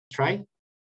try?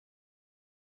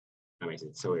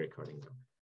 Amazing, so we're recording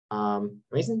now.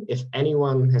 Amazing, if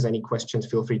anyone has any questions,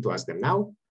 feel free to ask them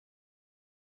now.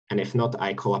 And if not,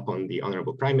 I call upon the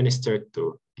Honorable Prime Minister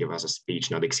to give us a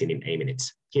speech not exceeding 8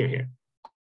 minutes. Here.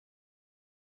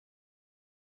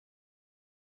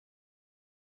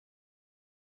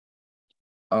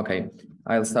 Okay,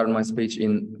 I'll start my speech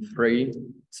in 3,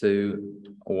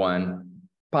 2, 1.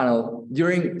 Panel,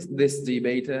 during this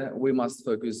debate, we must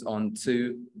focus on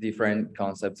 2 different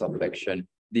concepts of fiction: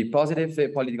 the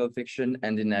positive political fiction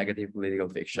and the negative political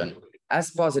fiction.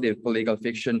 As positive political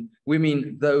fiction, we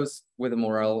mean those with a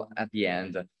moral at the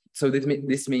end. So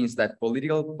this means that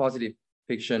political positive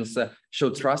fictions show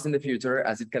trust in the future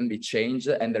as it can be changed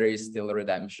and there is still a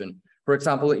redemption. For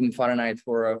example, in Fahrenheit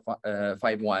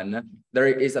 451, there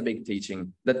is a big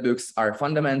teaching that books are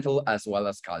fundamental as well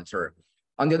as culture.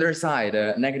 On the other side,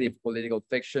 negative political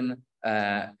fiction,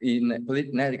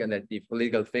 negative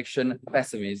political fiction,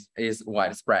 pessimism is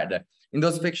widespread. In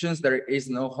those fictions, there is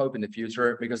no hope in the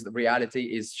future because the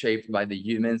reality is shaped by the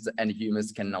humans and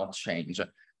humans cannot change.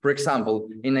 For example,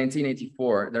 in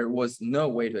 1984, there was no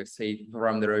way to escape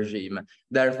from the regime.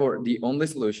 Therefore, the only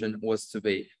solution was to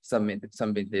be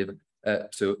submissive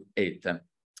to it.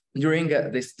 During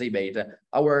this debate,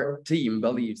 our team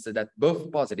believes that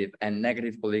both positive and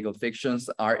negative political fictions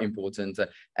are important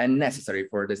and necessary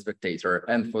for the spectator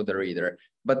and for the reader,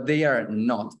 but they are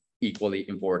not equally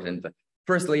important.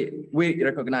 Firstly, we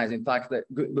recognize, in fact, that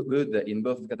good in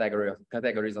both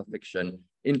categories of fiction.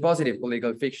 In positive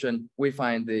political fiction, we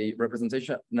find the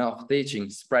representation of teaching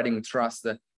spreading trust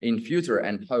in future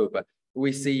and hope.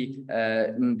 We see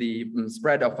the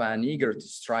spread of an eager to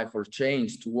strive for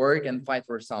change, to work and fight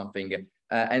for something,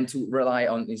 and to rely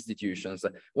on institutions.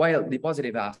 While the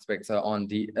positive aspects on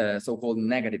the so-called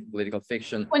negative political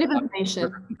fiction, point of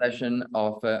information, representation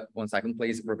of, one second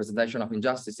please, representation of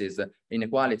injustices,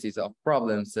 inequalities, of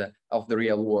problems of the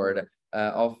real world,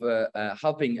 of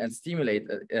helping and stimulate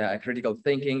critical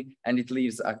thinking, and it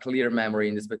leaves a clear memory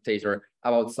in the spectator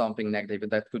about something negative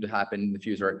that could happen in the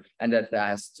future and that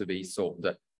has to be solved.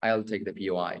 I'll take the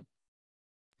POI.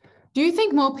 Do you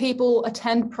think more people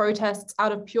attend protests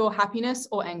out of pure happiness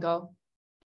or anger?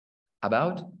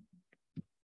 About?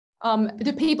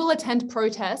 Do people attend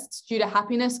protests due to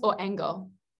happiness or anger?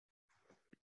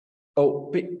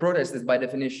 Oh, protest is by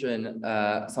definition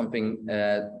something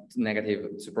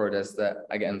negative to protest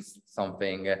against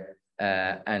something,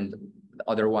 and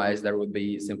otherwise there would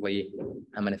be simply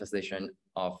a manifestation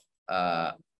of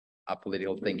a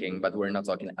political thinking, but we're not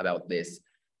talking about this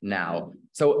now.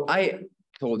 So I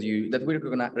told you that we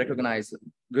recognize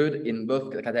good in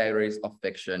both categories of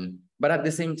fiction, but at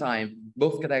the same time,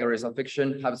 both categories of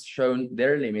fiction have shown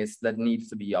their limits that need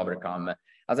to be overcome.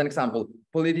 As an example,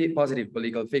 positive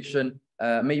political fiction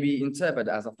may be interpreted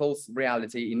as a false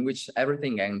reality in which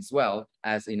everything ends well,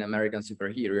 as in American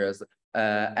superheroes,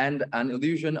 and an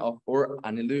illusion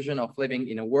of living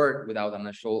in a world without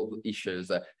unusual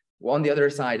issues. On the other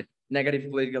side, negative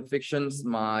political fictions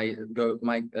might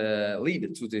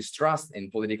lead to distrust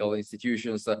in political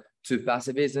institutions, to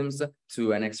pacifisms,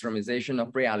 to an extremization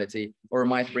of reality, or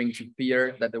might bring to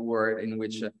fear that the world in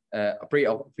which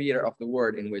fear of the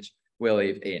world in which we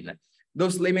live in.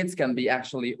 Those limits can be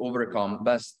actually overcome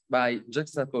by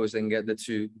juxtaposing the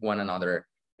two one another.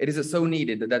 It is so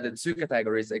needed that the two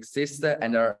categories exist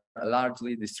and are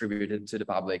largely distributed to the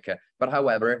public, but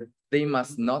however, they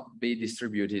must not be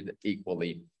distributed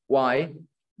equally. Why?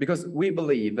 Because we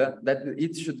believe that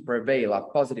it should prevail a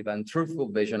positive and truthful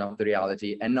vision of the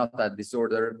reality and not a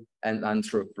disordered and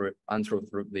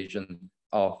untruthful vision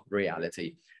of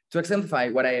reality. To exemplify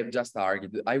what I have just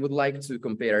argued, I would like to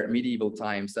compare medieval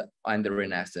times and the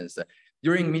Renaissance.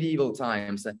 During medieval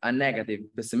times, a negative,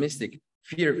 pessimistic,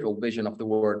 fearful vision of the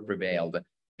world prevailed.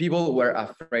 People were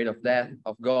afraid of death,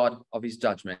 of God, of his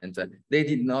judgment. They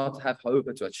did not have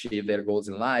hope to achieve their goals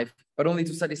in life, but only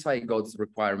to satisfy God's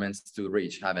requirements to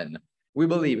reach heaven. We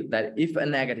believe that if a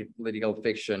negative political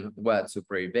fiction were to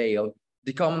prevail,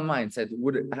 the common mindset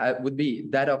would be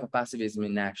that of a pacifism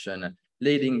in action,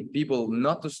 leading people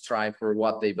not to strive for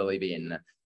what they believe in.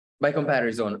 By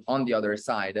comparison, on the other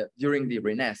side, during the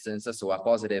Renaissance, so a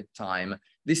positive time,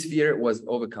 this fear was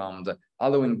overcome,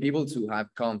 allowing people to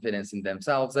have confidence in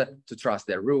themselves, to trust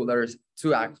their rulers,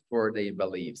 to act for their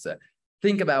beliefs.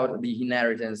 Think about the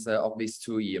inheritance of these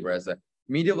two eras.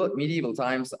 Medieval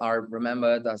times are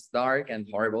remembered as dark and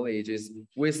horrible ages,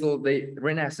 while the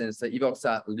Renaissance evokes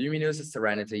a luminous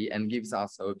serenity and gives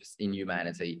us hopes in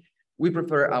humanity. We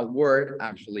prefer a word,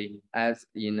 actually, as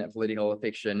in political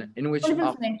fiction, in which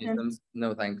optimism,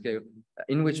 no, thank you,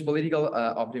 in which political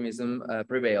optimism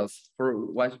prevails for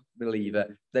what we believe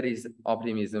that is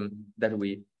optimism that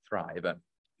we thrive.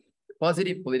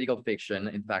 Positive political fiction,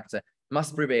 in fact,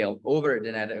 must prevail over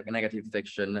the negative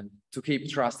fiction to keep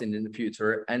trust in the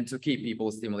future and to keep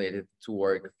people stimulated to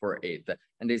work for it.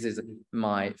 And this is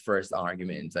my first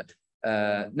argument.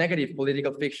 Negative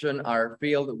political fiction are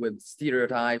filled with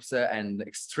stereotypes and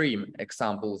extreme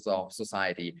examples of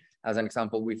society. As an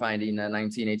example, we find in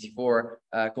 1984,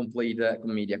 complete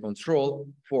media control,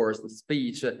 forced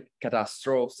speech,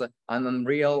 catastrophes, and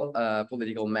unreal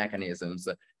political mechanisms.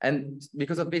 And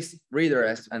because of this,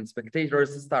 readers and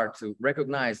spectators start to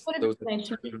recognize those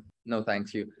extreme, no,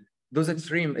 thank you, those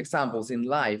extreme examples in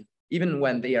life, even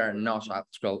when they are not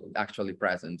actually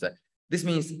present. This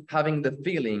means having the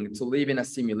feeling to live in a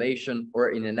simulation or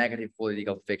in a negative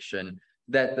political fiction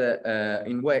that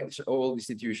in which all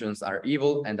institutions are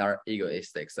evil and are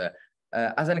egoistic.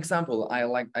 As an example,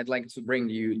 I'd like to bring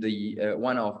you the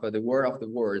one of the War of the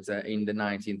Words in the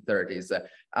 1930s,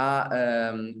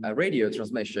 a radio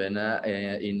transmission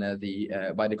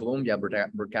by the Columbia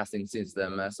Broadcasting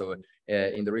System, so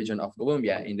in the region of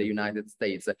Columbia in the United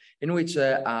States, in which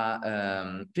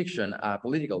fiction,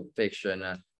 political fiction,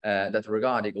 that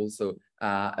regarding also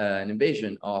an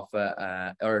invasion of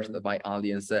Earth by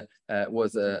aliens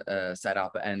was set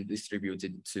up and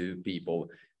distributed to people.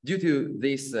 Due to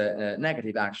this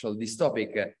negative, actual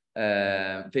dystopic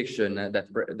fiction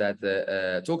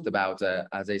that talked about,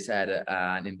 as I said,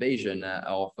 an invasion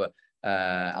of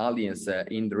aliens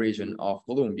in the region of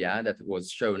Columbia that was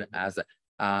shown as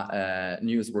a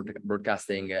news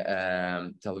broadcasting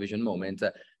television moment,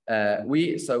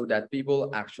 we saw that people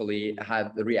actually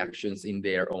had the reactions in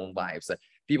their own lives.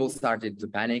 People started to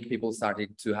panic, people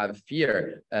started to have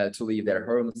fear to leave their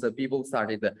homes, people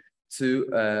started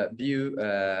to view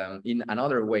in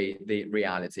another way the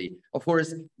reality. Of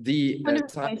course, the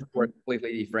times were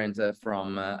completely different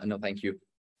from, no thank you,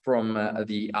 from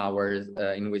the hours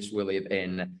in which we live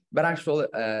in. But actually,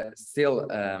 still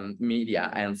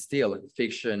media and still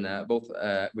fiction, both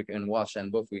we can watch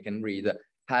and both we can read,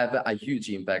 have a huge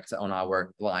impact on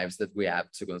our lives that we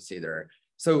have to consider.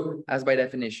 So, as by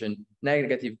definition,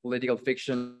 negative political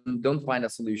fiction don't find a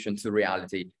solution to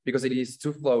reality because it is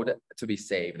too flawed to be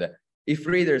saved. If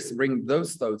readers bring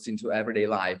those thoughts into everyday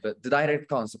life, the direct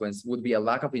consequence would be a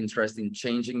lack of interest in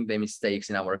changing the mistakes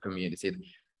in our community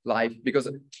life, because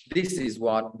this is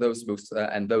what those books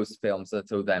and those films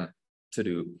told them to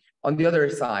do. On the other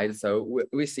side, so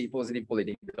we see positive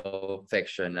political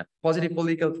fiction. Positive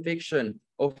political fiction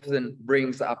often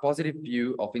brings a positive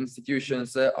view of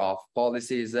institutions, of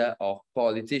policies, of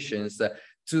politicians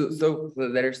to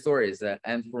their stories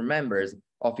and for members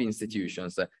of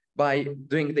institutions. By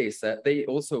doing this, they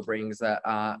also brings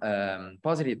a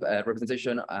positive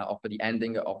representation of the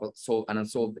ending of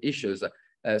unsolved issues.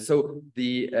 So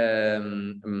the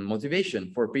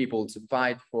motivation for people to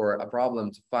fight for a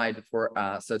problem, to fight for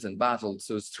a certain battle,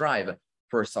 to strive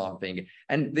for something.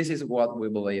 And this is what we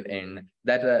believe in,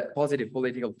 that positive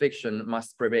political fiction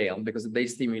must prevail because they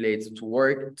stimulate to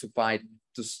work, to fight,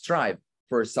 to strive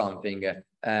for something,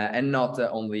 and not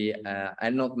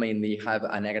mainly have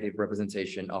a negative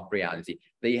representation of reality.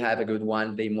 They have a good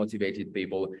one, they motivated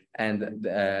people, and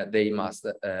they must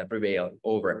prevail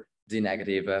over the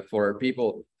negative for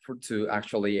people to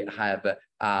actually have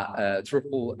a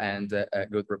truthful and a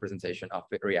good representation of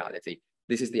reality.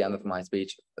 This is the end of my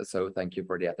speech, so thank you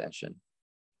for the attention.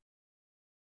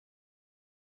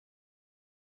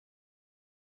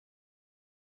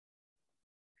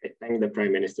 I thank the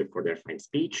Prime Minister for their fine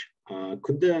speech.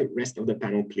 Could the rest of the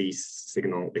panel please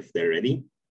signal if they're ready?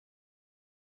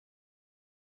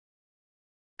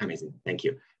 Amazing, thank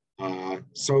you.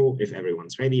 So if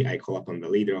everyone's ready, I call upon the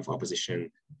leader of opposition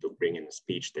to bring in a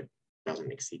speech that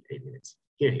doesn't exceed 8 minutes.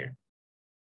 Hear, hear.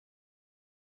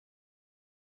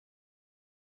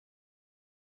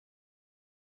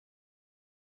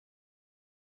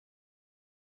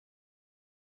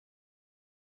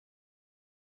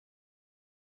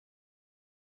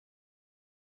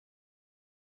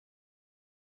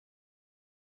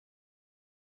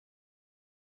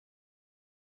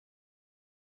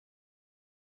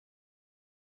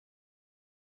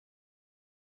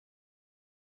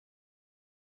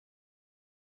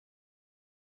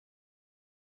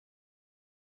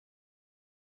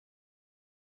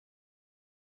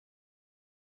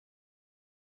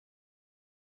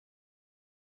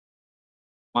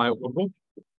 Am I audible?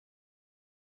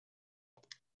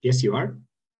 Yes, you are.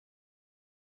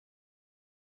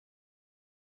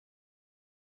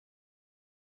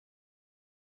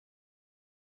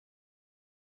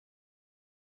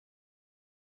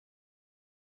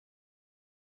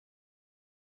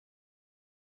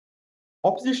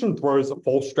 Opposition throws a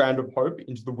false strand of hope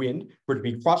into the wind for it to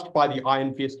be crushed by the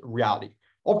iron fist of reality.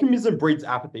 Optimism breeds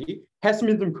apathy.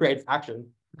 Pessimism creates action.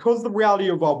 Because the reality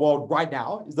of our world right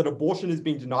now is that abortion is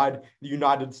being denied in the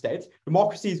United States,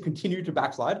 democracies continue to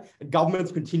backslide, and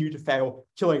governments continue to fail,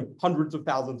 killing hundreds of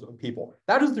thousands of people.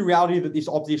 That is the reality that this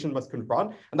opposition must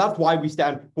confront, and that's why we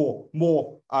stand for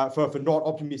more, for not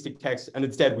optimistic texts, and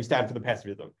instead we stand for the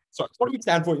pessimism. So what do we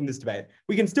stand for in this debate?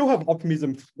 We can still have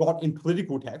optimism not in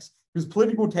political text, because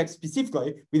political text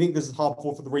specifically, we think this is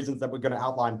harmful for the reasons that we're going to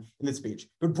outline in this speech.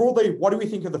 But broadly, what do we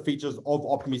think are the features of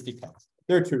optimistic text?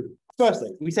 There are two.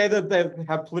 Firstly, we say that they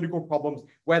have political problems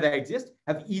where they exist,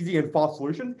 have easy and fast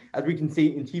solutions, as we can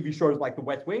see in TV shows like The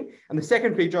West Wing. And the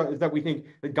second feature is that we think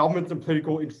that governments and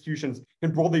political institutions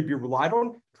can broadly be relied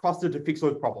on, trusted to fix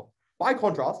those problems. By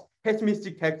contrast,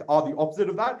 pessimistic texts are the opposite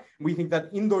of that. And we think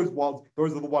that in those worlds,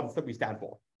 those are the ones that we stand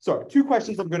for. So 2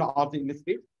 questions I'm going to answer in this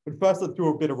speech. But first, let's do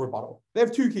a bit of rebuttal. They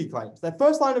have 2 key claims. Their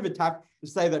first line of attack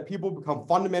is to say that people become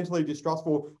fundamentally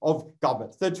distrustful of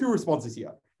governments. There are 2 responses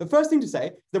here. The first thing to say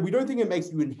is that we don't think it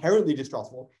makes you inherently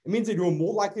distrustful. It means that you're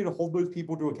more likely to hold those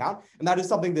people to account, and that is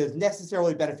something that is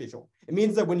necessarily beneficial. It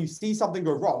means that when you see something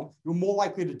go wrong, you're more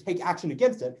likely to take action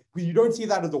against it, because you don't see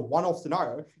that as a one-off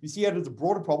scenario. You see it as a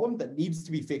broader problem that needs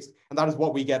to be fixed, and that is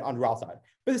what we get under our side.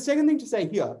 But the second thing to say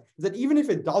here is that even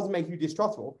if it does make you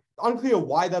distrustful, it's unclear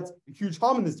why that's a huge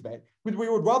harm in this debate, because we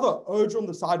would rather urge on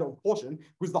the side of caution,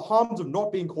 because the harms of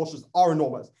not being cautious are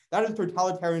enormous. That is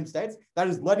totalitarian states. That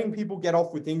is letting people get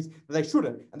off with things that they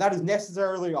shouldn't. And that is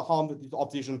necessarily a harm that this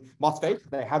opposition must face that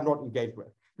they have not engaged with.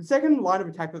 The second line of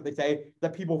attack that they say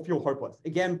that people feel hopeless.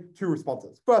 Again, 2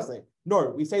 responses. Firstly,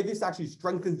 no, we say this actually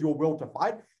strengthens your will to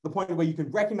fight, the point where you can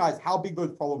recognize how big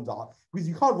those problems are, because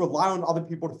you can't rely on other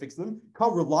people to fix them. You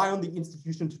can't rely on the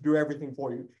institution to do everything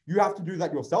for you. You have to do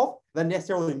that yourself. That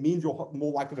necessarily means you're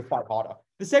more likely to fight harder.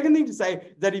 The second thing to say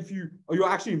is that if you're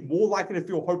actually more likely to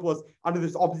feel hopeless under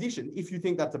this opposition, if you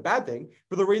think that's a bad thing,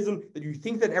 for the reason that you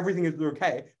think that everything is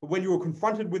okay, but when you are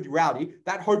confronted with reality,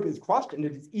 that hope is crushed and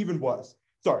it is even worse.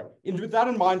 So, with that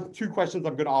in mind, 2 questions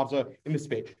I'm going to answer in this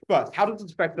speech. First, how does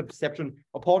this affect the perception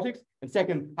of politics? And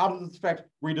second, how does this affect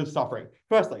readers' suffering?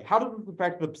 Firstly, how does this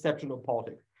affect the perception of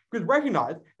politics? Because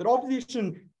recognize that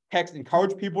opposition texts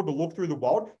encourage people to look through the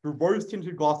world through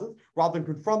rose-tinted glasses rather than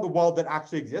confront the world that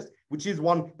actually exists, which is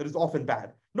one that is often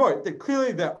bad. Note that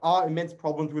clearly there are immense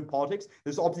problems with politics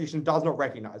this opposition does not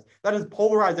recognize. That is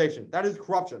polarization, that is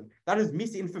corruption, that is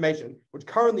misinformation, which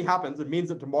currently happens and means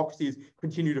that democracies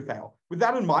continue to fail. With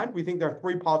that in mind, we think there are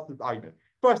 3 parts to this argument.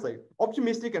 Firstly,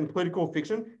 optimistic and political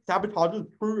fiction sabotages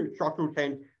true structural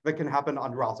change that can happen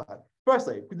under our side.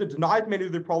 Firstly, because it denies many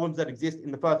of the problems that exist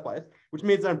in the first place, which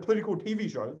means that in political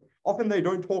TV shows, often they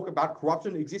don't talk about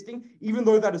corruption existing, even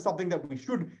though that is something that we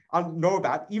should know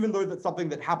about, even though that's something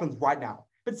that happens right now.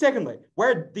 But secondly,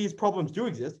 where these problems do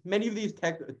exist, many of these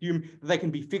texts assume that they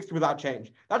can be fixed without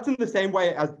change. That's in the same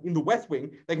way as in The West Wing,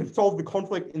 they can solve the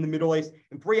conflict in the Middle East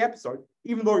in 3 episodes,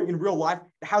 even though in real life,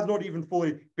 it has not even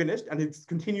fully finished and it's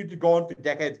continued to go on for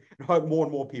decades and hurt more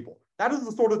and more people. That is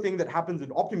the sort of thing that happens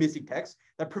in optimistic texts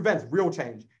that prevents real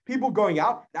change. People going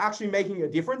out and actually making a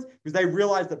difference because they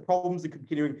realize that problems are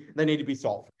continuing and they need to be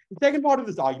solved. The second part of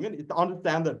this argument is to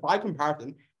understand that by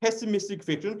comparison, pessimistic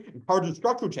fiction encourages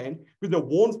structural change because it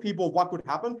warns people of what could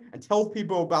happen and tells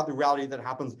people about the reality that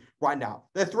happens right now.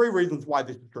 There are 3 reasons why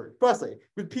this is true. Firstly,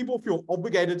 because people feel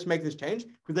obligated to make this change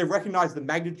because they recognize the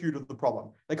magnitude of the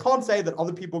problem. They can't say that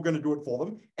other people are going to do it for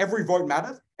them. Every vote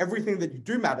matters. Everything that you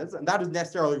do matters, and that is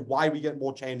necessarily why we get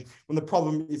more change when the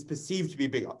problem is perceived to be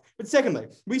bigger. But secondly,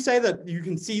 we say that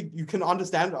you can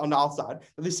understand on our side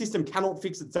that the system cannot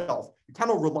fix itself. You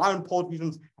cannot rely on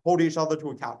politicians to hold each other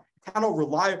to account. You cannot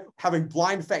rely on having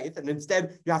blind faith, and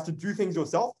instead you have to do things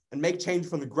yourself and make change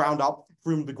from the ground up,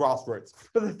 from the grassroots.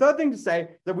 But the third thing to say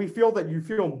that we feel that you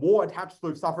feel more attached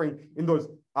to suffering in those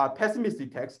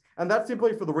pessimistic texts, and that's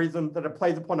simply for the reason that it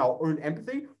plays upon our own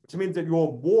empathy, which means that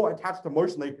you're more attached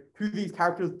emotionally to these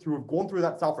characters who have gone through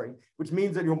that suffering, which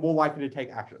means that you're more likely to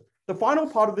take action. The final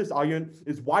part of this argument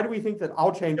is why do we think that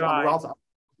our change under our side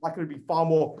is likely to be far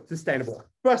more sustainable?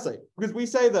 Firstly, because we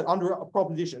say that under a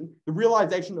proposition, the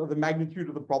realization of the magnitude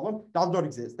of the problem does not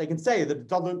exist. They can say that it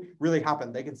doesn't really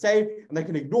happen. They can say and they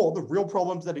can ignore the real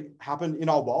problems that happen in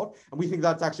our world, and we think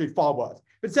that's actually far worse.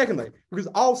 But secondly, because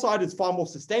our side is far more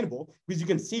sustainable, because you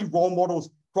can see role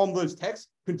models from those texts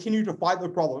continue to fight the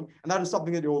problem, and that is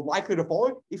something that you're likely to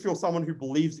follow if you're someone who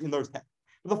believes in those texts.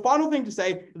 But the final thing to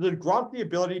say is that it grants the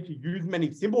ability to use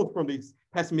many symbols from these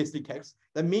pessimistic texts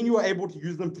that mean you are able to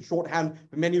use them for shorthand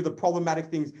for many of the problematic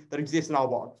things that exist in our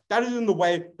world. That is in the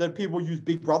way that people use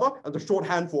Big Brother as a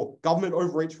shorthand for government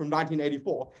overreach from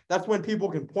 1984. That's when people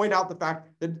can point out the fact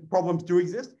that problems do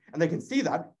exist, and they can see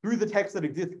that through the text that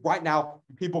exists right now,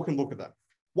 people can look at them.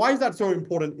 Why is that so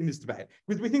important in this debate?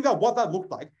 Because we think that what that looks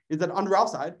like is that under our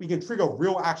side, we can trigger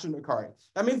real action occurring.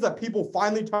 That means that people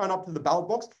finally turn up to the ballot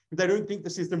box because they don't think the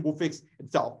system will fix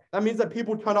itself. That means that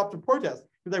people turn up to protest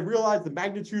because they realize the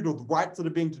magnitude of the rights that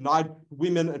are being denied to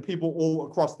women and people all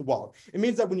across the world. It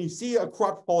means that when you see a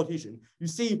corrupt politician, you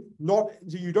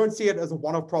don't see it as a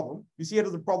one-off problem. You see it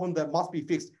as a problem that must be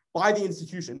fixed by the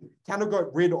institution. Cannot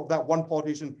get rid of that one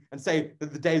politician and say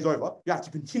that the day's over. You have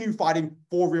to continue fighting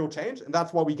for real change, and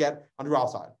that's what we get under our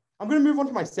side. I'm going to move on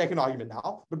to my second argument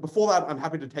now, but before that, I'm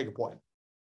happy to take a point.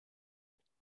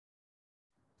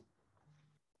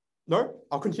 No,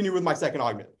 I'll continue with my second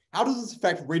argument. How does this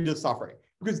affect readers' suffering?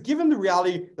 Because given the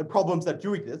reality that problems that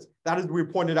do exist, that is we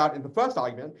pointed out in the first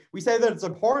argument, we say that it's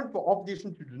abhorrent for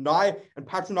opposition to deny and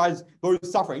patronize those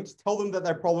suffering, to tell them that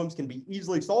their problems can be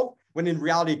easily solved, when in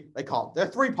reality, they can't. There are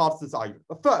three parts to this argument.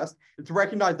 The first is to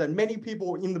recognize that many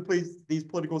people in these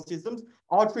political systems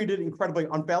are treated incredibly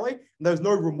unfairly, and there's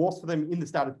no remorse for them in the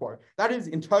status quo. That is,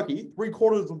 in Turkey,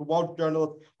 3/4 of the world's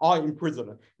journalists are in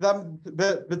prison.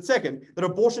 But second, that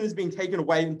abortion is being taken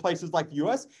away in places like the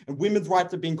US, and women's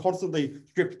rights are being constantly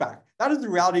stripped back. That is the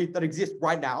reality that exists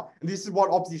right now, and this is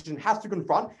what opposition has to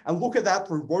confront and look at that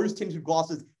through rose-tinted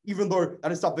glasses, even though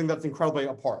that is something that's incredibly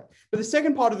abhorrent. But the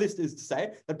second part of this is to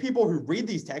say that people who read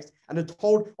these texts and are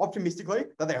told optimistically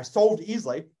that they are solved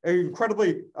easily are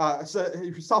incredibly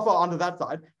suffer under that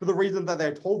side for the reason that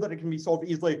they're told that it can be solved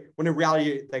easily when in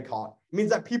reality they can't. It means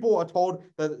that people are told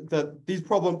that these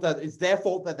problems, that it's their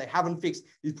fault that they haven't fixed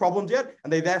these problems yet,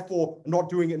 and they therefore are not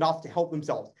doing enough to help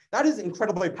themselves. That is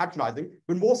incredibly patronizing,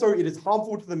 but more so it is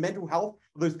harmful to the mental health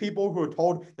of those people who are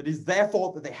told that it is their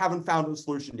fault that they haven't found a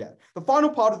solution yet. The final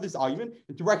part of this argument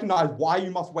is to recognize why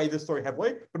you must weigh this so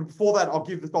heavily, but before that, I'll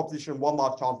give this opposition one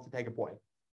last chance to take a point.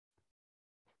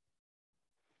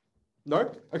 No?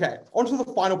 Okay, on to the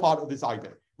final part of this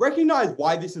argument. Recognize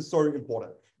why this is so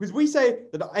important. Because we say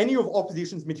that any of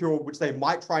opposition's material which they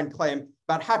might try and claim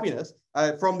about happiness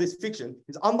from this fiction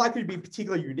is unlikely to be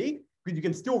particularly unique, because you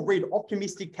can still read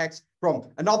optimistic text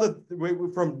from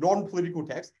non-political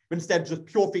text, but instead just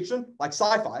pure fiction like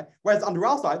sci-fi. Whereas under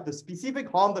our side, the specific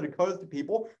harm that occurs to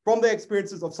people from their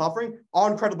experiences of suffering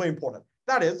are incredibly important.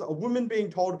 That is, a woman being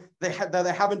told that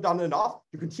they haven't done enough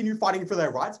to continue fighting for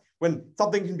their rights when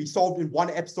something can be solved in one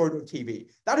episode of TV.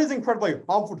 That is incredibly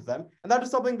harmful to them, and that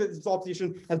is something that this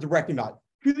opposition has to recognize.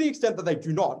 To the extent that they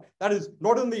do not, that is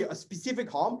not only a specific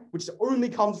harm, which only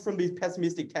comes from these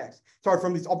pessimistic texts,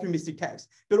 from these optimistic texts,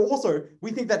 but also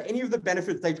we think that any of the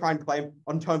benefits they try and claim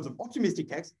in terms of optimistic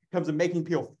texts, in terms of making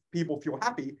people feel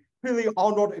happy, clearly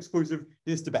are not exclusive to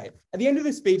this debate. At the end of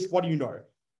this speech, what do you know?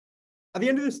 At the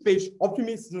end of this speech,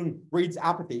 optimism breeds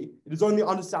apathy. It is only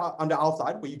under our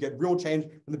side where you get real change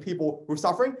from the people who are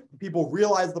suffering. The people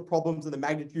realize the problems and the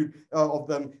magnitude of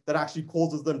them that actually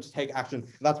causes them to take action.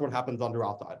 And that's what happens under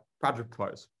our side. Proud to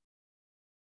close.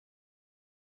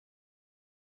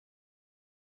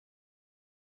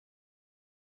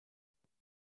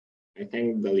 I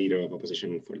thank the leader of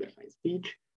opposition for their fine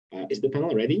speech. Is the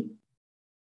panel ready?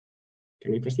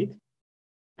 Can we proceed?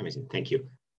 Amazing, thank you.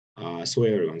 So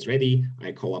everyone's ready.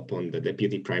 I call upon the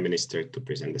Deputy Prime Minister to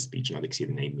present the speech not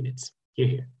exceeding 8 minutes.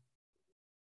 Here.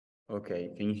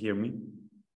 Okay, can you hear me?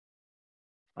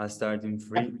 I'll start in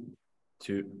 3,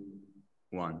 2,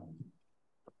 1.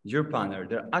 Dear panel,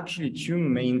 there are actually two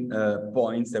main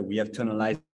points that we have to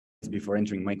analyze before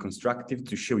entering my constructive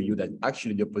to show you that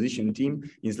actually the opposition team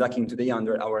is lacking today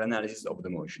under our analysis of the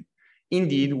motion.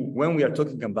 Indeed, when we are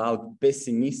talking about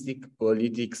pessimistic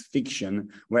politics fiction,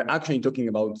 we're actually talking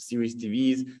about series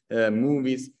TVs,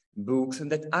 movies, books, and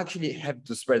that actually have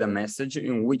to spread a message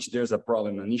in which there's a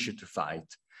problem, an issue to fight.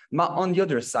 But on the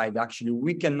other side, actually,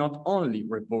 we can not only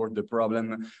report the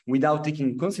problem without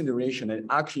taking consideration that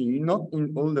actually not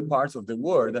in all the parts of the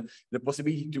world, the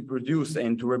possibility to produce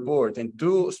and to report and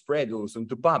to spread also and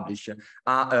to publish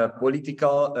a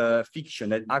political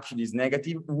fiction that actually is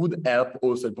negative would help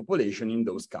also the population in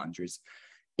those countries.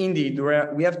 Indeed,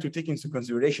 we have to take into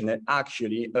consideration that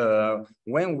actually,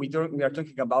 when we are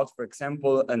talking about, for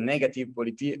example, a negative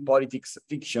politics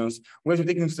fictions, we have to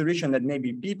take into consideration that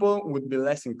maybe people would be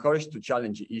less encouraged to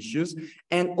challenge issues,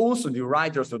 and also the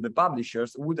writers or the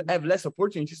publishers would have less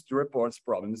opportunities to report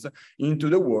problems into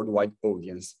the worldwide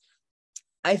audience.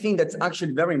 I think that's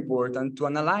actually very important to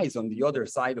analyze on the other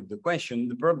side of the question,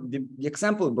 the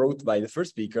example brought by the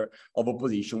first speaker of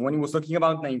opposition when he was talking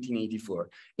about 1984.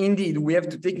 Indeed, we have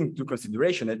to take into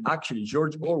consideration that actually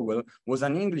George Orwell was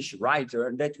an English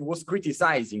writer that was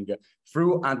criticizing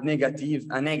through a negative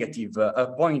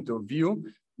point of view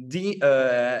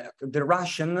the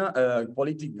Russian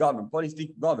politic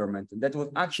government. That was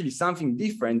actually something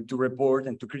different to report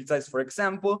and to criticize, for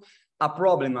example, a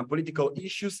problem, a political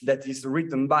issues that is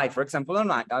written by, for example,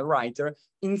 a writer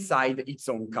inside its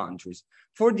own countries.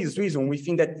 For this reason, we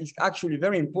think that it's actually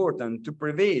very important to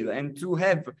prevail and to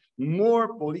have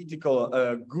more political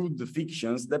good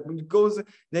fictions, that because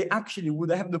they actually would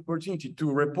have the opportunity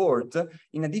to report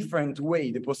in a different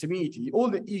way the possibility, all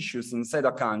the issues inside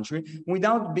a country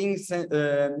without being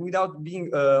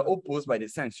opposed by the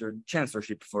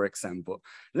censorship, for example.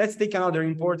 Let's take another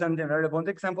important and relevant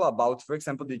example about, for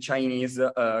example, the Chinese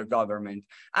government.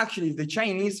 Actually, the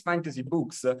Chinese fantasy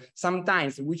books,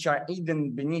 sometimes which are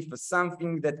hidden beneath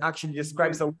something that actually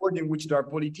describes a world in which there are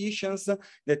politicians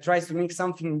that tries to make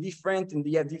something different, and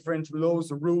they have different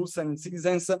laws, rules, and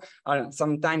citizens are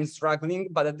sometimes struggling,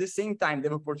 but at the same time, they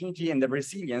have opportunity and the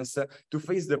resilience to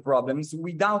face the problems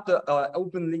without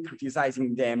openly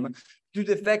criticizing them, to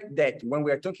the fact that when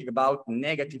we are talking about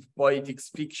negative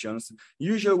politics fictions,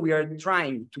 usually we are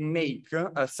trying to make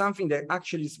something that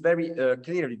actually is very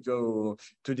clearly to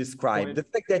describe. The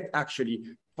fact that actually,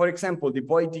 for example, the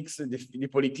politics, the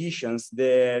politicians,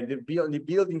 the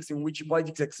buildings in which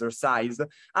politics exercise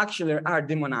actually are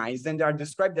demonized and are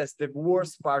described as the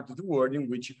worst part of the world in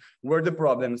which where the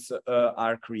problems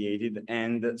are created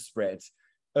and spread.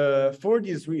 For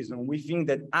this reason, we think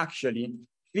that actually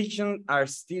fiction are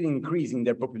still increasing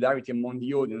their popularity among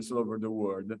the audience all over the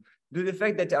world, due to the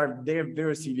fact that they're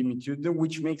very limited,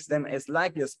 which makes them as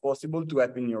likely as possible to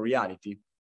happen in reality.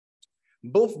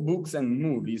 Both books and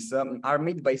movies are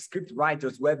made by script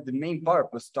writers who have the main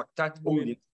purpose to attract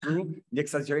audience through the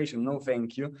exaggeration, no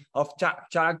thank you, of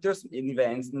characters and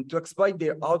events, and to exploit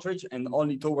their outrage and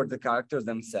only toward the characters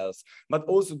themselves, but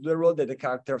also the role that the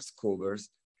characters covers.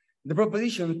 The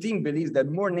proposition team believes that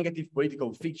more negative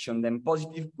political fiction than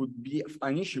positive could be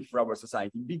an issue for our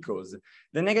society, because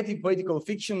the negative political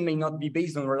fiction may not be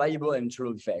based on reliable and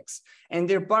true facts, and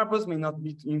their purpose may not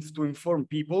be to inform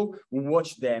people who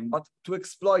watch them, but to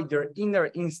exploit their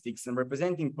inner instincts and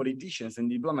representing politicians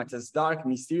and diplomats as dark,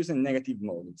 mysterious, and negative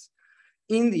models.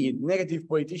 Indeed, negative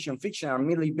politician fiction are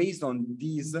merely based on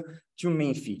these two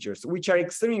main features, which are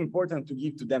extremely important to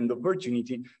give to them the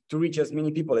opportunity to reach as many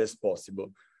people as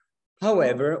possible.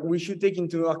 However, we should take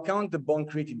into account the bond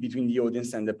created between the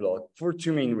audience and the plot for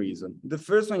two main reasons. The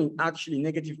first one is actually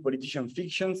negative politician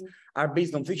fictions are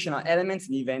based on fictional elements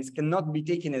and events cannot be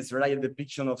taken as reliable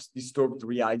depiction of disturbed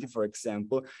reality, for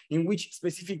example, in which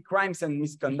specific crimes and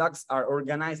misconducts are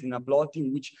organized in a plot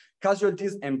in which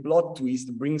casualties and plot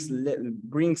twist brings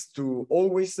to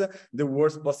always the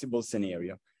worst possible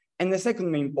scenario. And the second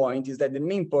main point is that the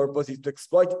main purpose is to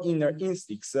exploit inner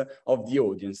instincts of the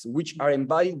audience, which are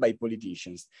embodied by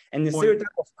politicians. And the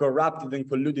stereotype of corrupted and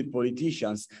colluded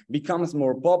politicians becomes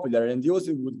more popular, and the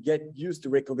audience would get used to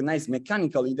recognize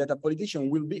mechanically that a politician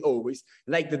will be always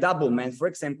like the double man, for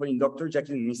example, in Dr.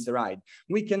 Jekyll and Mr. Hyde.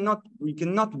 We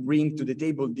cannot bring to the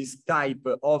table this type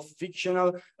of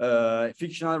fictional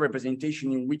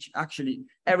representation in which actually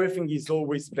everything is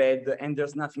always bad and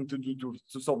there's nothing to do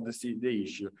to solve the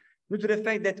issue. Due to the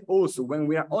fact that also when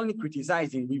we are only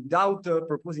criticizing without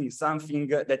proposing something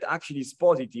that actually is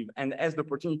positive and has the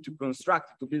opportunity to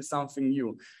construct, to build something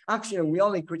new, actually we're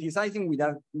only criticizing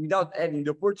without having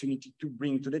the opportunity to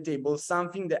bring to the table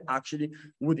something that actually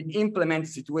would implement the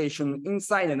situation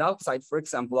inside and outside, for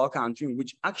example, our country in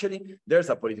which actually there's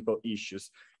a political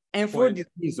issues. And for this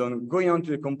reason, going on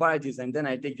to the comparatives, and then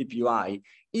I take the POI,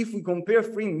 if we compare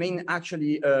three main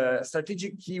actually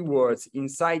strategic keywords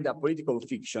inside a political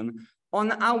fiction,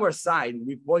 on our side,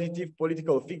 with positive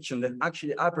political fiction that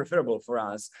actually are preferable for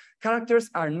us, characters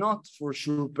are not for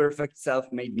sure perfect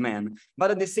self-made men, but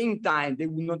at the same time, they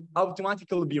will not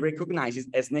automatically be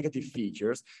recognized as negative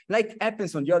features, like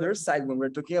happens on the other side when we're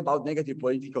talking about negative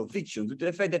political fiction, due to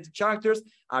the fact that characters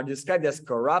are described as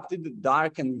corrupted,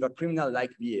 dark, and with a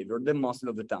criminal-like behavior the most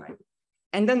of the time.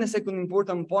 And then the second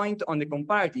important point on the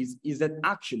comparatives is that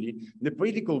actually the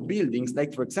political buildings,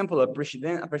 like for example, a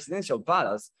presidential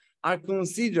palace, are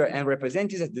considered and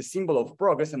represented as the symbol of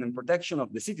progress and the protection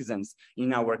of the citizens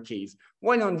in our case.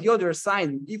 While on the other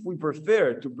side, if we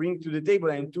prefer to bring to the table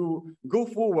and to go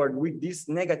forward with this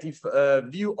negative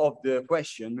view of the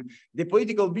question, the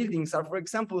political buildings are, for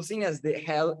example, seen as the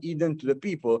hell hidden to the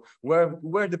people,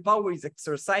 where the power is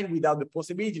exercised without the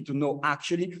possibility to know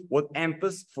actually what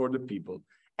happens for the people.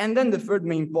 And then the third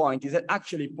main point is that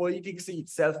actually politics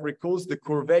itself recalls the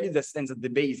core value that stands at the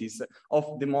basis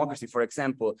of democracy, for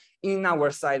example, in our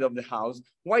side of the house,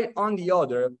 while on the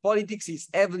other, politics is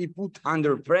heavily put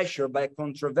under pressure by a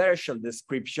controversial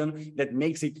description that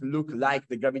makes it look like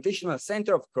the gravitational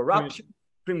center of corruption,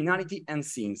 criminality, and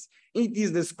sins. It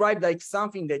is described like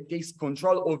something that takes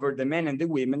control over the men and the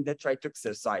women that try to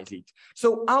exercise it.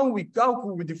 So how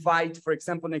could we divide, for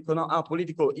example,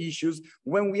 political issues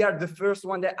when we are the first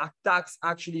one that attacks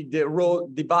actually the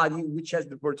body which has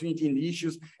the opportunity in the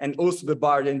issues and also the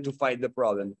burden to fight the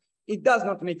problem? It does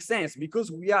not make sense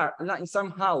because we are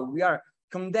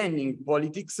condemning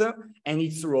politics and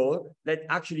its role that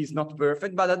actually is not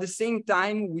perfect, but at the same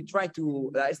time, we try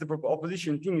to, as the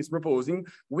opposition team is proposing,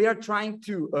 we are trying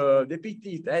to depict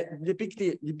it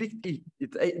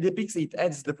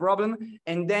as the problem,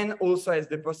 and then also as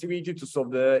the possibility to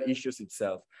solve the issues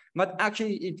itself. But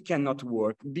actually, it cannot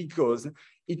work because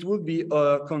it would be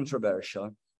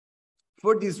controversial.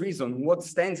 For this reason, what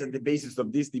stands at the basis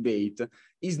of this debate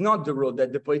is not the role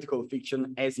that the political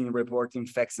fiction has in reporting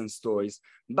facts and stories,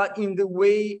 but in the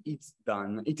way it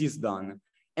is done.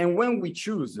 And when we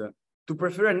choose to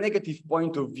prefer a negative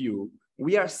point of view,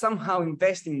 we are somehow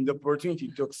investing in the opportunity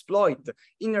to exploit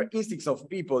inner instincts of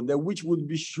people that which would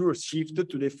be sure shifted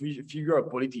to the figure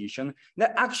of politician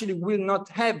that actually will not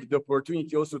have the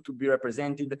opportunity also to be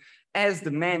represented as the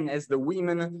men, as the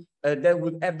women, that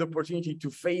would have the opportunity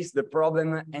to face the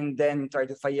problem and then try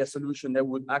to find a solution that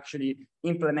would actually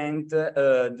implement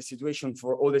the situation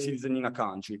for all the citizens in a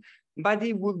country. But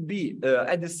it would be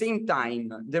at the same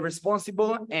time the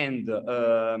responsible and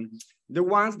the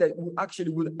ones that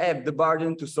actually would have the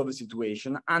burden to solve the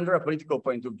situation under a political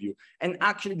point of view. And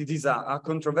actually, this is a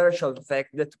controversial fact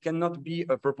that cannot be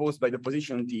proposed by the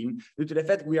opposition team due to the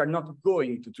fact we are not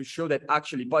going to show that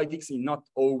actually politics is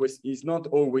not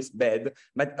always bad,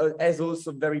 but has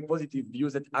also very positive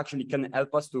views that actually can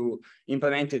help us to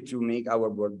implement it to make our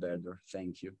world better.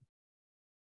 Thank you.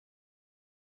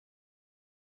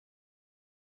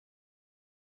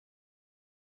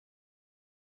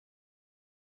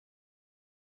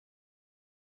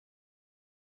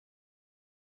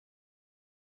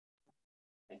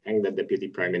 I thank the Deputy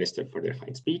Prime Minister for their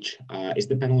fine speech. Is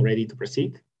the panel ready to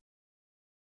proceed?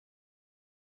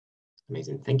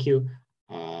 Amazing, thank you.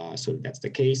 So if that's the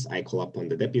case, I call upon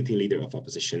the Deputy Leader of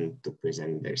Opposition to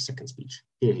present their second speech.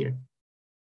 Here.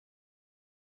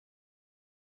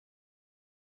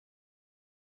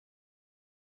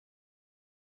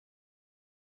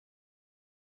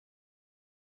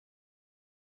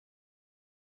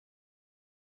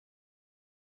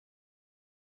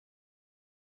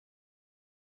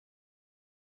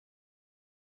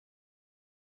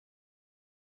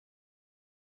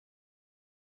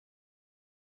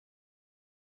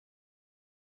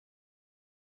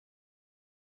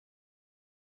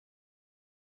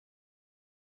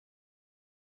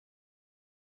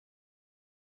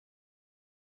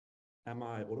 Am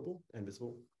I audible and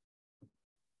visible?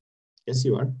 Yes,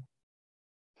 you are.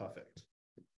 Perfect.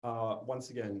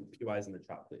 Once again, PYs in the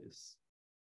chat, please.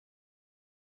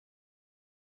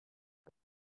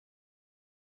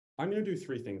 I'm going to do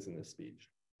three things in this speech.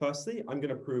 Firstly, I'm going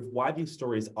to prove why these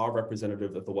stories are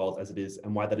representative of the world as it is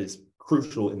and why that is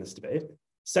crucial in this debate.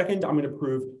 Second, I'm going to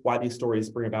prove why these stories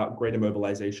bring about greater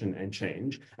mobilization and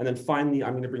change. And then finally,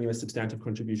 I'm going to bring you a substantive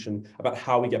contribution about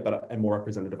how we get better and more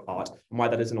representative art and why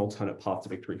that is an alternate path to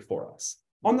victory for us.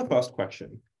 On the first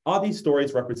question, are these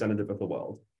stories representative of the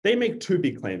world? They make two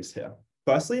big claims here.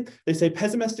 Firstly, they say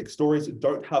pessimistic stories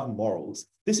don't have morals.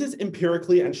 This is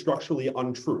empirically and structurally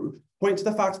untrue, pointing to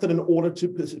the fact that in order to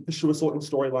pursue a certain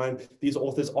storyline, these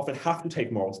authors often have to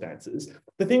take moral stances.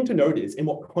 The thing to note is in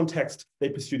what context they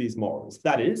pursue these morals.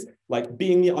 That is, like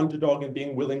being the underdog and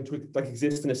being willing to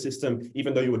exist in a system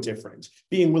even though you are different,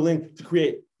 being willing to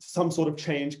create some sort of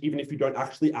change even if you don't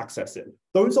actually access it.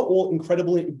 Those are all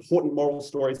incredibly important moral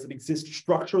stories that exist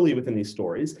structurally within these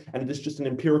stories, and it is just an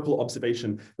empirical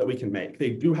observation that we can make. They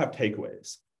do have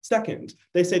takeaways. Second,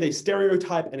 they say they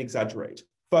stereotype and exaggerate.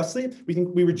 Firstly,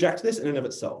 we reject this in and of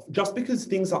itself. Just because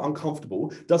things are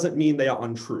uncomfortable doesn't mean they are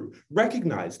untrue.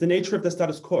 Recognize the nature of the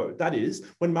status quo. That is,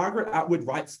 when Margaret Atwood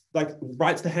writes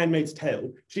The Handmaid's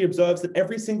Tale, she observes that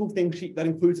every single thing that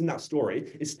includes in that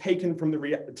story is taken from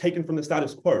the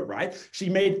status quo, right? She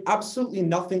made absolutely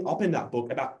nothing up in that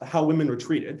book about how women were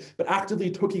treated, but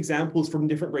actively took examples from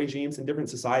different regimes and different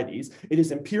societies. It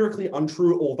is empirically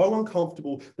untrue, although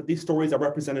uncomfortable, that these stories are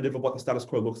representative of what the status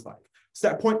quo looks like.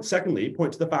 Secondly,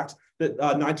 point to the fact that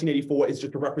 1984 is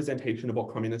just a representation of what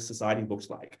communist society looks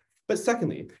like. But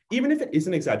secondly, even if it is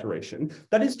an exaggeration,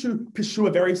 that is to pursue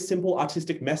a very simple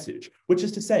artistic message, which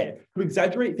is to say, to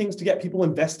exaggerate things to get people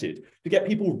invested, to get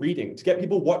people reading, to get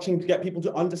people watching, to get people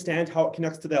to understand how it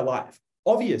connects to their life.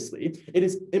 Obviously, it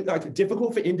is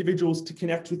difficult for individuals to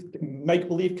connect with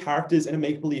make-believe characters in a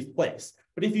make-believe place.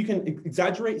 But if you can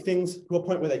exaggerate things to a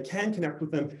point where they can connect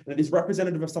with them and it is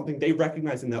representative of something they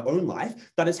recognize in their own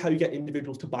life, that is how you get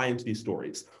individuals to buy into these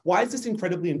stories. Why is this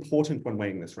incredibly important when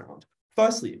weighing this round?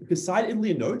 Firstly, because Side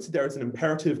Italy notes there is an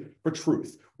imperative for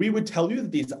truth. We would tell you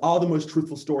that these are the most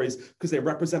truthful stories because they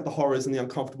represent the horrors and the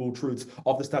uncomfortable truths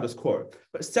of the status quo.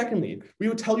 But secondly, we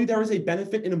would tell you there is a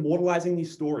benefit in immortalizing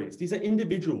these stories. These are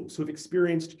individuals who have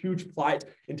experienced huge plight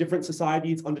in different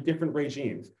societies under different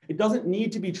regimes. It doesn't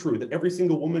need to be true that every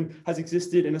single woman has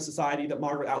existed in a society that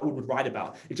Margaret Atwood would write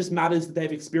about. It just matters that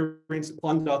they've experienced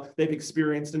plunder, they've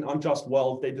experienced an unjust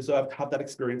world, they deserve to have that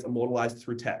experience immortalized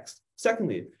through text.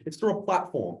 Secondly, it's through a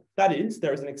platform. That is,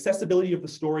 there is an accessibility of the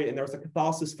story and there is a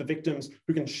catharsis for victims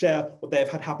who can share what they have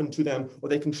had happen to them, or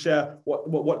they can share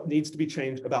what needs to be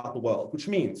changed about the world, which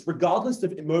means regardless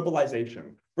of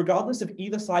immobilization, regardless if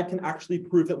either side can actually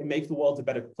prove that we make the world a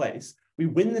better place, we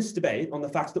win this debate on the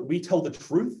fact that we tell the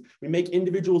truth, we make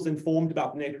individuals informed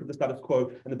about the nature of the status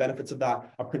quo, and the benefits of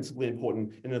that are principally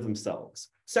important in and of themselves.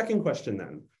 Second question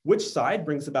then, which side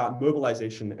brings about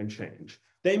mobilization and change?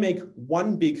 They make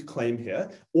one big claim here.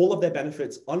 All of their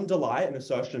benefits underlie an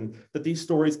assertion that these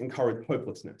stories encourage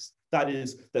hopelessness. That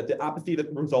is, that the apathy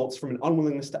that results from an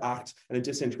unwillingness to act and a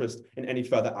disinterest in any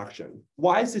further action.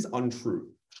 Why is this untrue?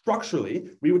 Structurally,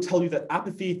 we would tell you that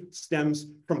apathy stems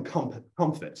from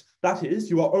comfort. That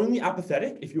is, you are only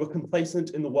apathetic if you are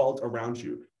complacent in the world around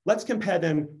you. Let's compare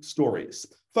then stories.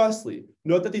 Firstly,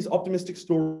 note that these optimistic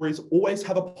stories always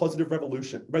have a positive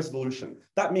resolution.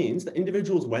 That means that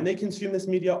individuals, when they consume this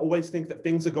media, always think that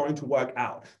things are going to work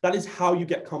out. That is how you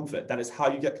get comfort. That is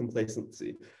how you get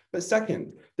complacency. But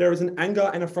second, there is an anger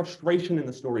and a frustration in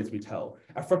the stories we tell.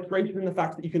 A frustration in the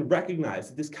fact that you can recognize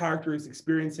that this character is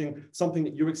experiencing something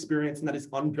that you experience and that is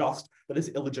unjust, that is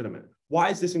illegitimate. Why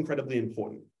is this incredibly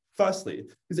important? Firstly,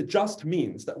 because it just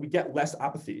means that we get less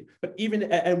apathy,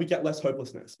 and we get less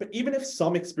hopelessness. But even if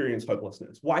some experience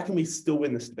hopelessness, why can we still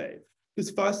win this debate?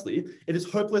 Because firstly, it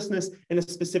is hopelessness in a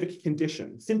specific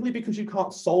condition. Simply because you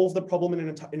can't solve the problem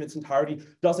in its entirety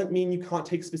doesn't mean you can't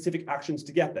take specific actions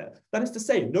to get there. That is to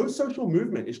say, no social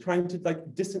movement is trying to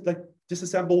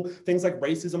disassemble things like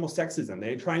racism or sexism.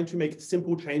 They're trying to make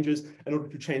simple changes in order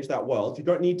to change that world. You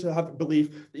don't need to have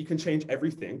belief that you can change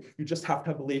everything. You just have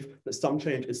to have belief that some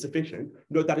change is sufficient.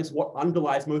 Note that is what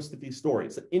underlies most of these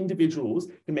stories, that individuals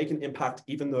can make an impact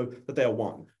even though that they are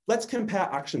one. Let's compare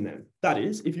action then. That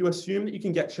is, if you assume that you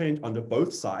can get change under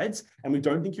both sides, and we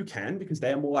don't think you can because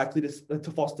they are more likely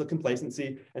to foster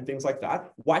complacency and things like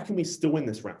that, why can we still win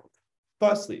this round?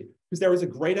 Firstly, because there is a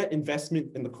greater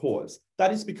investment in the cause.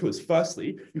 That is because,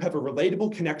 firstly, you have a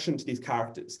relatable connection to these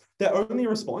characters. Their only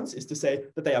response is to say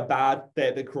that they are bad,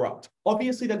 they're corrupt.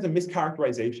 Obviously, that's a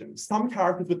mischaracterization. Some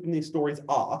characters within these stories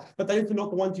are, but those are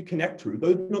not the ones you connect to.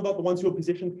 Those are not the ones you're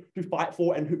positioned to fight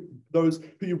for and those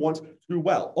who you want to do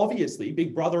well. Obviously,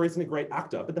 Big Brother isn't a great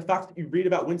actor, but the fact that you read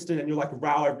about Winston and you're like,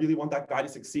 wow, I really want that guy to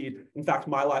succeed. In fact,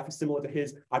 my life is similar to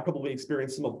his. I probably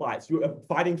experienced similar plights. You're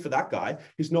fighting for that guy.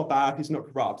 He's not bad, he's not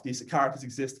corrupt. These characters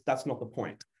exist. That's not the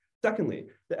point. Secondly,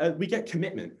 we get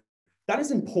commitment. That is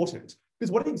important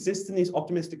because what exists in these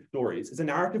optimistic stories is a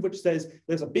narrative which says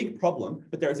there's a big problem,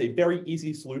 but there is a very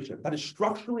easy solution. That is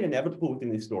structurally inevitable within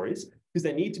these stories because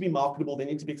they need to be marketable, they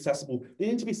need to be accessible, they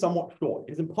need to be somewhat short.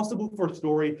 It is impossible for a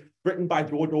story written by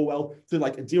George Orwell to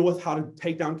deal with how to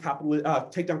take down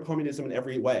communism in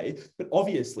every way. But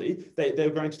obviously, they're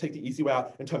going to take the easy way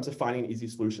out in terms of finding an easy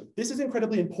solution. This is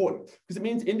incredibly important because it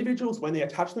means individuals, when they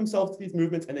attach themselves to these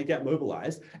movements and they get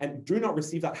mobilized and do not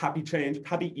receive that happy,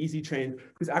 easy change,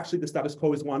 because actually the status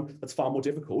quo is one that's far more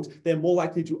difficult, they're more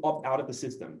likely to opt out of the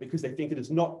system because they think it is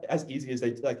not as easy as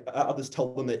others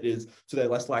tell them that it is, so they're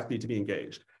less likely to be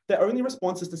engaged. Their only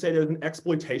response is to say there's an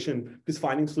exploitation because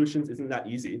finding solutions isn't that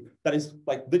easy. That is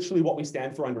like literally what we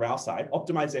stand for under our side.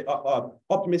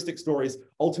 Optimistic stories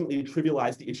ultimately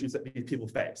trivialize the issues that these people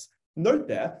face. Note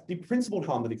there the principled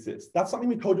harm that exists. That's something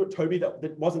we told you at Toby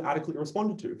that wasn't adequately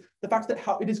responded to. The fact that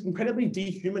how it is incredibly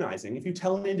dehumanizing if you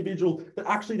tell an individual that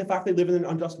actually the fact they live in an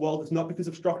unjust world is not because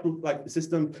of structural like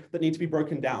systems that need to be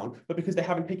broken down, but because they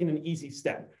haven't taken an easy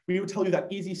step. We would tell you that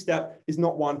easy step is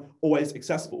not one always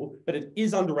accessible, but it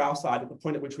is under our side at the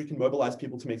point at which we can mobilize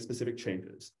people to make specific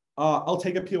changes. I'll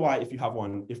take a POI if you have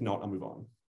one. If not, I'll move on.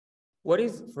 What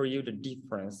is for you the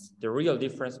difference, the real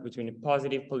difference between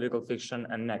positive political fiction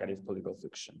and negative political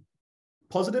fiction?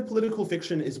 Positive political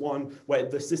fiction is one where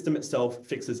the system itself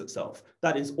fixes itself.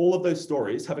 That is, all of those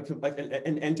stories have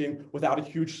an ending without a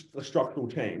huge structural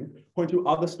change, point to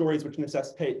other stories which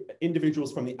necessitate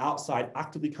individuals from the outside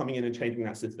actively coming in and changing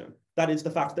that system. That is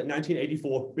the fact that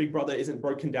 1984, Big Brother isn't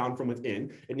broken down from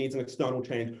within. It needs an external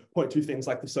change. Point to things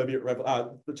like the Soviet,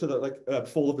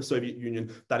 fall of the Soviet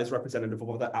Union that is representative of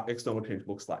what that external change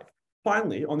looks like.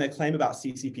 Finally, on their claim about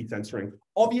CCP censoring,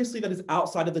 obviously that is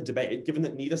outside of the debate, given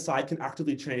that neither side can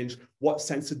actively change what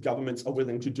censored governments are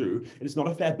willing to do. It is not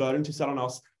a fair burden to set on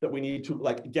us that we need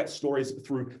to get stories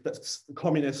through that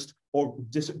communist or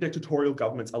dictatorial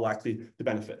governments are likely to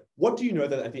benefit. What do you know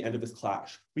that at the end of this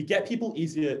clash? We get people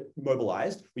easier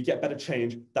mobilized, we get better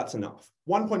change, that's enough.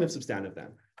 One point of substantive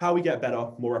then, how we get better,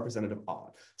 more representative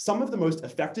art. Some of the most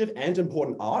effective and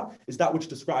important art is that which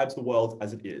describes the world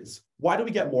as it is. Why do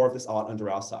we get more of this art under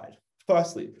our side?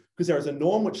 Firstly, because there is a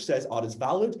norm which says art is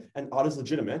valid and art is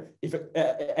legitimate,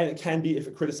 and it can be if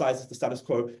it criticizes the status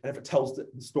quo and if it tells the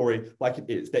story like it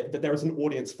is, that there is an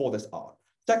audience for this art.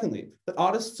 Secondly, that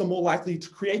artists are more likely to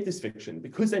create this fiction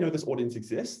because they know this audience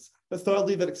exists. But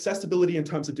thirdly, that accessibility in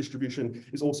terms of distribution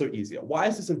is also easier. Why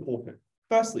is this important?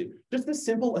 Firstly, just the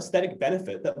simple aesthetic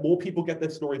benefit that more people get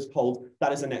their stories told,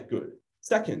 that is a net good.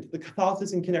 Second, the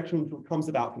catharsis and connection which comes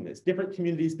about from this, different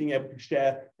communities being able to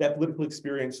share their political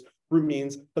experience through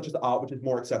means such as art, which is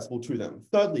more accessible to them.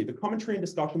 Thirdly, the commentary and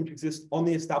discussion which exists on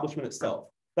the establishment itself.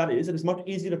 That is, it is much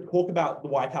easier to talk about the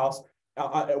White House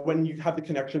when you have the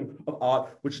connection of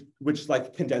art, which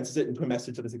like condenses it into a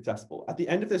message that is accessible. At the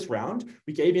end of this round,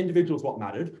 we gave individuals what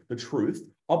mattered, the truth,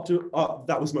 up to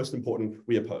that was most important,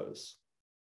 we oppose.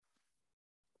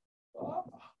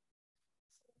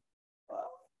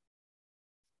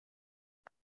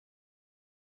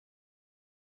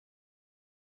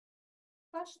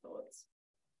 Flash thoughts,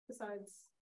 besides.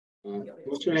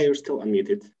 Australia, you're still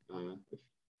unmuted.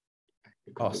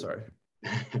 Oh, sorry.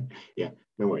 Yeah,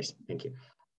 no worries. Thank you.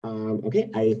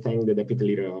 Okay, I thank the Deputy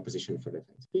Leader of Opposition for the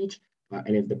speech.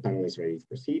 And if the panel is ready to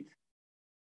proceed.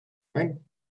 Fine.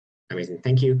 Amazing.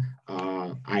 Thank you.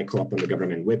 I call upon the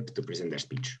government whip to present their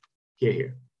speech.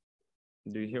 Here.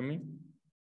 Do you hear me?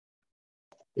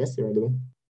 Yes, you're audible.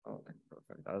 Okay,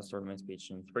 perfect. I'll start my speech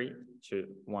in 3, 2,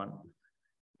 1.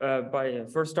 By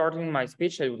first starting my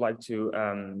speech, I would like to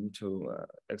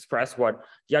express what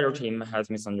the other team has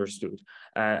misunderstood.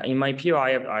 In my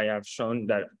POI, I have shown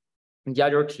that the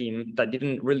other team that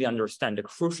didn't really understand the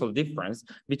crucial difference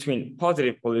between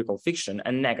positive political fiction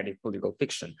and negative political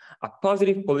fiction. A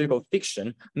positive political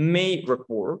fiction may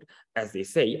report, as they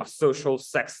say, a social,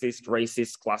 sexist,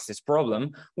 racist, classist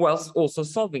problem, whilst also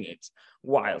solving it.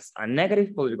 Whilst a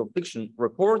negative political fiction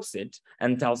reports it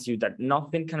and tells you that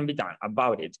nothing can be done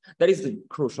about it. That is the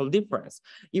crucial difference.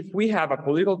 If we have a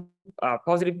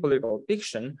positive political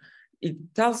fiction, it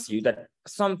tells you that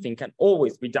something can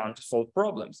always be done to solve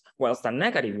problems, whilst a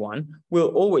negative one will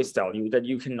always tell you that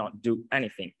you cannot do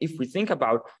anything. If we think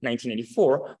about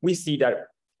 1984, we see that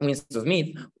Winston Smith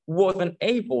wasn't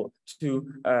able to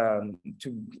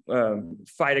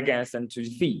fight against and to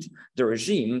defeat the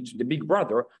regime, to the Big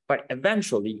Brother, but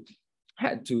eventually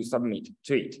had to submit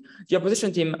to it. The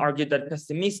opposition team argued that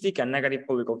pessimistic and negative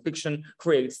political fiction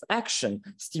creates action,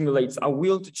 stimulates a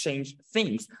will to change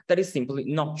things. That is simply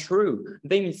not true.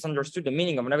 They misunderstood the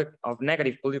meaning of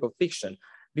negative political fiction,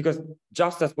 because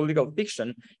just as political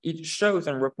fiction, it shows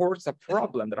and reports a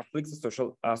problem that afflicts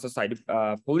the society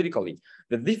politically.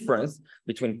 The difference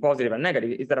between positive and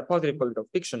negative is that a positive political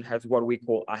fiction has what we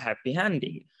call a happy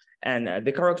ending. And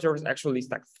the characters actually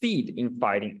succeed in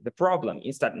fighting the problem.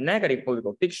 Instead, negative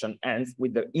political fiction ends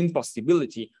with the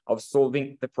impossibility of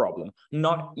solving the problem.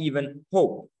 Not even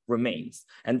hope remains.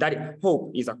 And that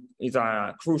hope is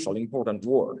a crucial, important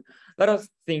word. Let us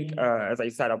think, as I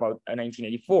said, about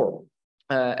 1984.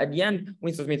 At the end,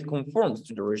 Winston Smith conforms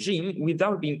to the regime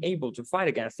without being able to fight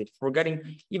against it, forgetting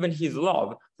even his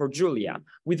love for Julia,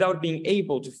 without being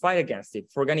able to fight against it,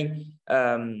 forgetting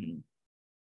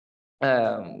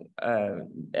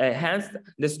hence,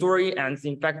 the story ends,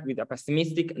 in fact, with a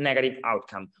pessimistic negative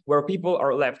outcome, where people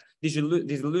are left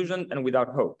disillusioned and without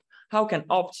hope. How can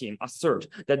Optim assert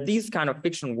that these kind of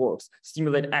fiction works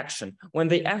stimulate action when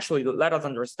they actually let us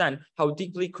understand how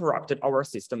deeply corrupted our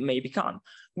system may become?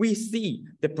 We see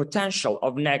the potential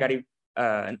of negative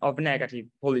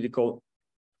political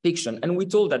fiction, and we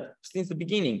told that since the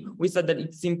beginning. We said that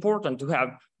it's important to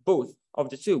have both of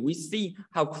the two. We see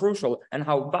how crucial and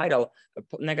how vital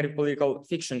negative political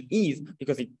fiction is,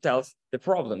 because it tells the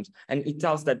problems, and it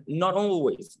tells that not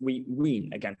always we win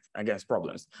against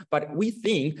problems, but we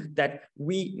think that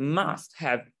we must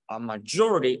have a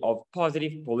majority of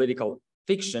positive political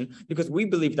fiction, because we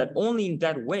believe that only in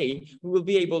that way we will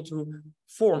be able to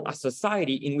form a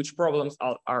society in which problems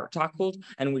are tackled,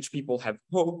 and which people have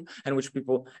hope, and which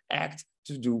people act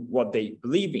to do what they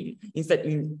believe in. Instead,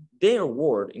 in their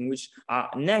world, in which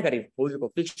negative political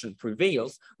fiction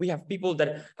prevails, we have people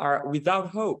that are without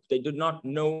hope. They do not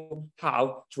know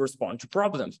how to respond to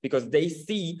problems, because they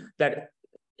see that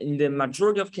in the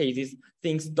majority of cases,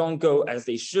 things don't go as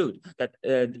they should, that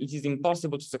it is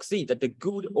impossible to succeed, that the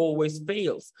good always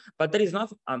fails. But that is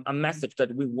not a message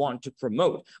that we want to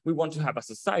promote. We want to have a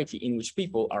society in which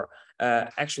people are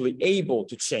actually able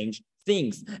to change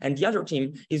things. And the other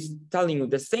team is telling you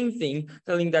the same thing,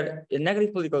 telling that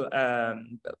negative political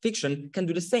fiction can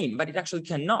do the same, but it actually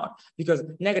cannot, because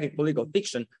negative political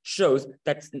fiction shows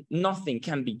that nothing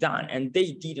can be done, and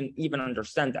they didn't even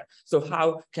understand that. So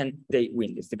how can they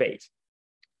win this debate?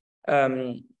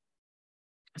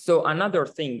 So another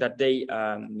thing that they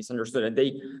misunderstood,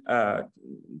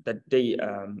 that they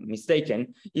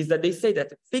mistaken, is that they say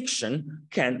that fiction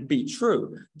can be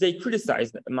true. They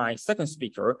criticized my second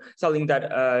speaker, telling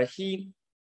that he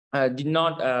did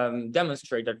not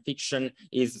demonstrate that fiction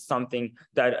is something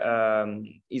that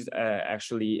is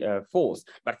actually false,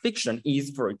 but fiction is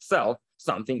for itself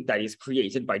something that is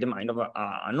created by the mind of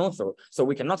an author. So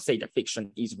we cannot say that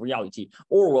fiction is reality.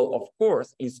 Orwell, of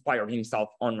course, inspired himself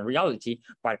on reality,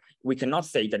 but we cannot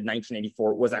say that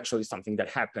 1984 was actually something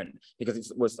that happened, because it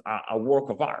was a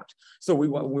work of art. So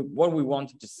what we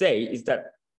wanted to say is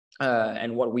that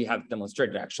and what we have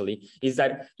demonstrated actually is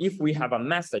that if we have a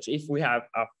message, if we have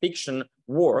a fiction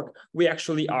work, we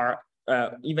actually are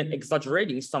even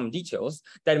exaggerating some details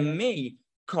that may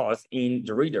cause in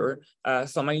the reader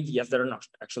some ideas that are not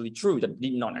actually true, that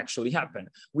did not actually happen.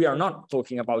 We are not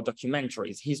talking about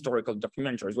documentaries, historical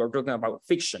documentaries. We're talking about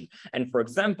fiction. And for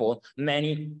example,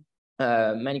 many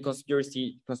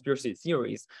conspiracy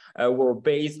theories were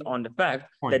based on the fact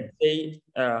that they,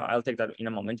 I'll take that in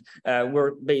a moment,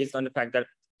 were based on the fact that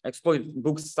exploited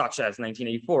books such as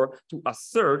 1984 to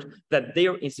assert that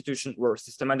their institutions were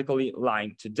systematically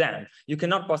lying to them. You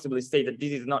cannot possibly say that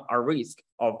this is not a risk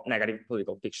of negative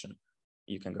political fiction.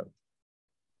 You can go.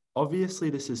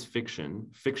 Obviously, this is fiction.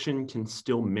 Fiction can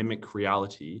still mimic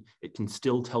reality. It can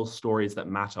still tell stories that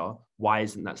matter. Why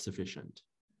isn't that sufficient?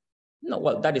 No,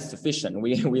 well, that is sufficient.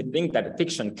 We think that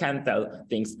fiction can tell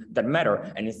things that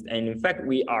matter, and in fact,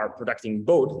 we are producing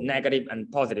both negative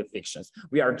and positive fictions.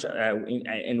 We are,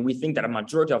 and we think that a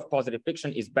majority of positive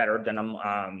fiction is better than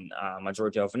a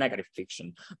majority of negative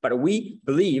fiction. But we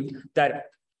believe that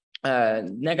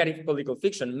negative political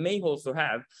fiction may also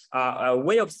have a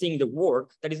way of seeing the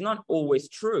world that is not always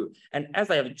true. And as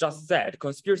I have just said,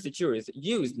 conspiracy theories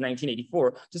used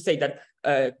 1984 to say that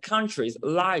countries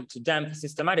lied to them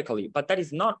systematically, but that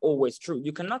is not always true.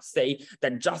 You cannot say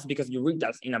that just because you read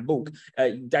that in a book,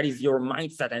 that is your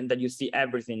mindset and that you see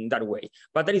everything that way.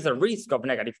 But that is a risk of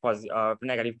negative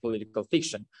political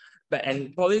fiction.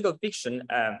 And political fiction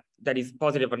that is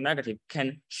positive or negative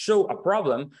can show a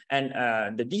problem.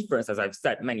 And the difference, as I've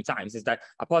said many times, is that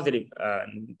a positive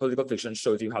political fiction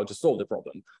shows you how to solve the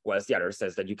problem, whereas the other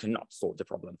says that you cannot solve the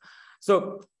problem.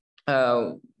 So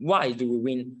why do we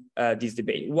win this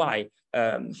debate? Why?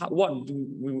 What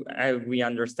do we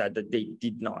understand that they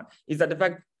did not? Is that the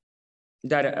fact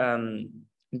that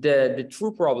the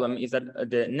true problem is that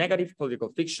the negative political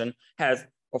fiction has,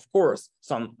 of course,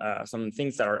 some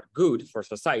things that are good for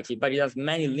society, but it has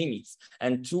many limits.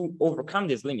 And to overcome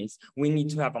these limits, we need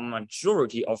to have a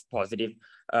majority of positive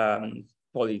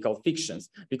political fictions,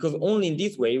 because only in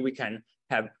this way we can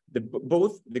have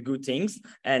both the good things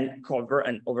and cover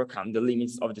and overcome the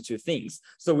limits of the two things.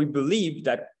 So we believe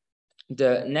that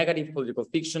the negative political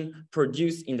fiction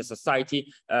produce in the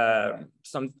society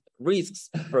some risks.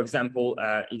 For example,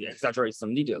 it exaggerates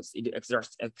some details. It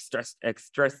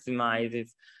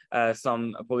extremizes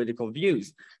some political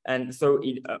views. And so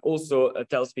it also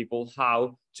tells people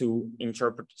how to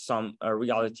interpret some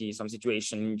reality, some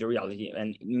situation in the reality,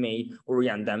 and it may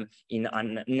orient them in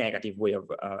a negative way of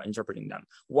interpreting them.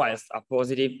 Whilst a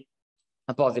positive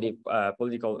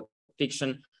political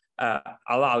fiction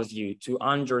allows you to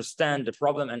understand the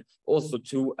problem and also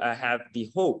to have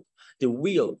the hope, the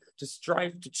will to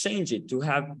strive to change it, to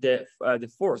have the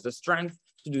force, the strength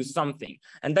to do something.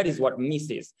 And that is what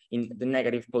misses in the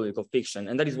negative political fiction.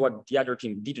 And that is what the other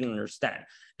team didn't understand.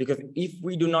 Because if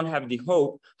we do not have the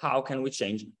hope, how can we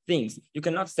change things? You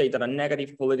cannot say that a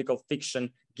negative political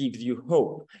fiction gives you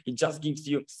hope. It just gives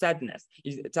you sadness.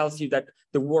 It tells you that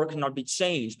the world cannot be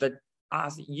changed, that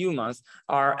us humans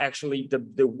are actually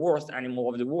the worst animal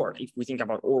of the world, if we think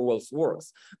about Orwell's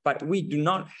works. But we do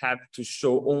not have to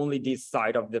show only this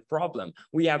side of the problem.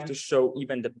 We have to show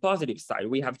even the positive side.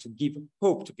 We have to give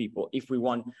hope to people if we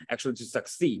want actually to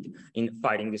succeed in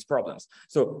fighting these problems.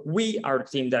 So we are the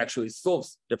team that actually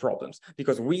solves the problems,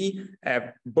 because we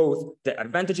have both the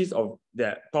advantages of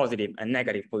the positive and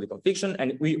negative political fiction,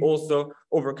 and we also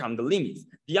overcome the limits.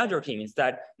 The other team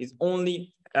instead is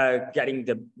only getting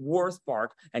the worst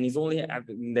part and is only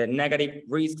having the negative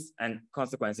risks and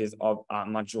consequences of a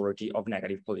majority of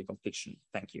negative political fiction.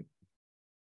 Thank you.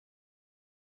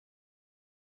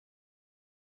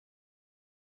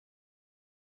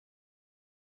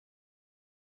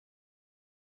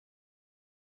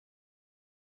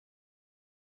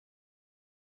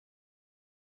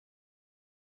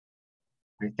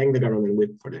 I thank the government whip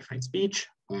for their fine speech.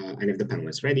 And if the panel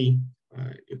is ready,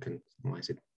 you can summarize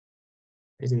it.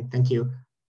 Amazing, thank you.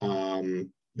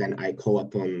 Then I call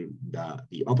upon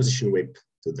the opposition whip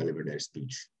to deliver their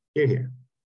speech. Hear, hear.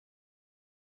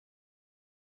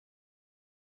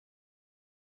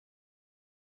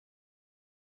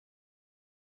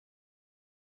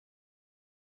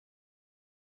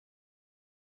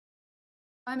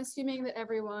 I'm assuming that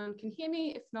everyone can hear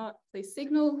me. If not, please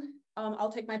signal.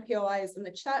 I'll take my POIs in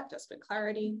the chat just for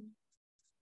clarity.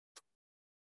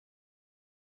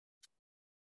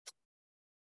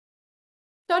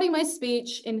 Starting my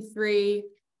speech in 3,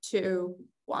 2,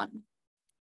 1.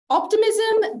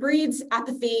 Optimism breeds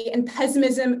apathy and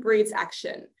pessimism breeds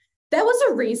action. There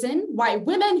was a reason why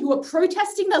women who were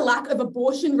protesting the lack of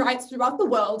abortion rights throughout the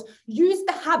world used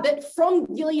the habit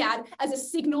from Gilead as a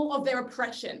signal of their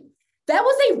oppression. There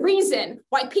was a reason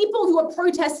why people who were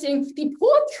protesting the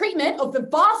poor treatment of the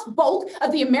vast bulk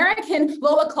of the American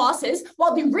lower classes,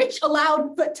 while the rich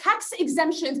allowed for tax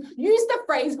exemptions, used the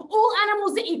phrase, all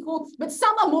animals are equal, but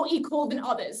some are more equal than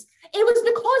others. It was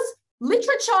because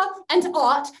literature and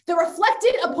art that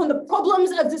reflected upon the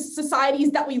problems of the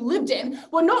societies that we lived in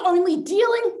were not only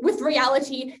dealing with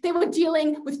reality, they were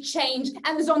dealing with change, and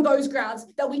it was on those grounds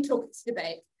that we took this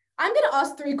debate. I'm going to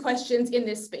ask 3 questions in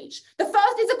this speech. The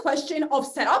first is a question of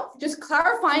setup, just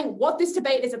clarifying what this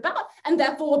debate is about and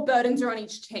therefore what burdens are on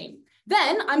each team.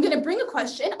 Then I'm going to bring a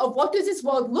question of what does this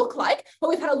world look like, but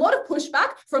we've had a lot of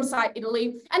pushback from Site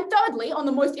Italy. And thirdly, on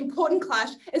the most important clash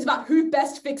is about who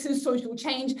best fixes social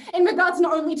change in regards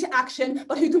not only to action,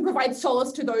 but who can provide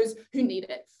solace to those who need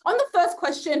it. On the first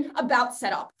question about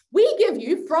setup, we give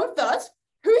you from first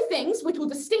things which will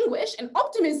distinguish an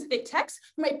optimistic text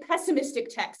from a pessimistic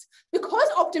text. Because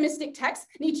optimistic texts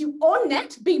need to on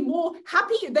net be more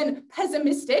happy than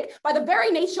pessimistic by the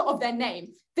very nature of their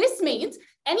name. This means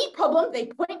any problem they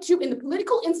point to in the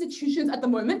political institutions at the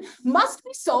moment must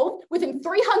be solved within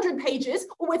 300 pages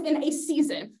or within a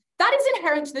season. That is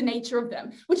inherent to the nature of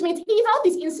them, which means either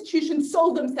these institutions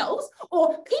solve themselves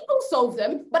or people solve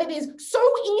them, but it is so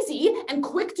easy and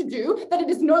quick to do that it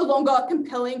is no longer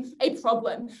compelling a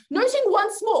problem. Noting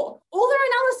once more, all their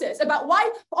analysis about why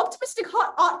optimistic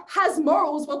art has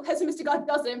morals while pessimistic art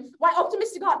doesn't, why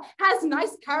optimistic art has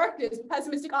nice characters and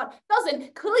pessimistic art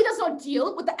doesn't, clearly does not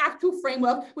deal with the actual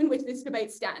framework in which this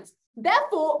debate stands.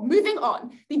 Therefore, moving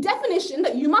on, the definition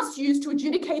that you must use to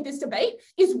adjudicate this debate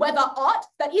is whether art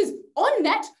that is on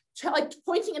net,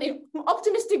 pointing in an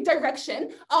optimistic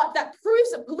direction, art that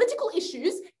proves that political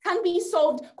issues can be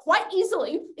solved quite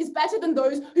easily is better than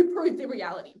those who prove the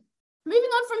reality. Moving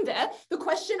on from there, the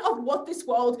question of what this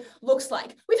world looks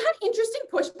like. We've had interesting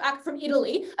pushback from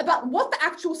Italy about what the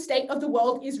actual state of the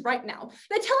world is right now.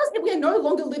 They tell us that we are no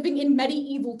longer living in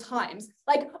medieval times.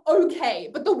 Like,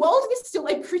 okay, but the world is still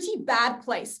a pretty bad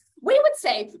place. We would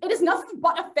say it is nothing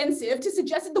but offensive to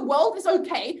suggest that the world is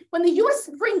okay when the US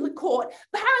Supreme Court,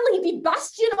 apparently the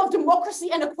bastion of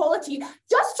democracy and equality,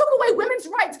 just took away women's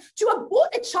rights to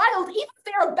abort a child even if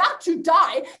they're about to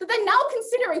die, that they're now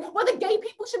considering whether gay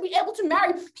people should be able to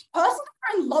marry the person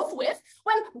they're in love with,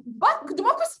 when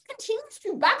democracy continues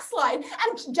to backslide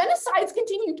and genocides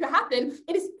continue to happen.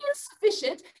 It is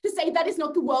insufficient to say that is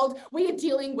not the world we are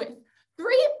dealing with.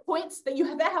 3 points that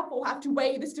you therefore have to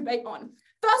weigh this debate on.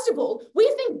 First of all,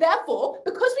 we think, therefore,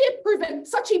 because we have proven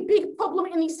such a big problem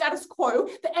in the status quo,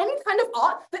 that any kind of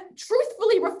art that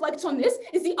truthfully reflects on this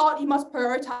is the art you must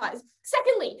prioritize.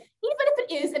 Secondly, even if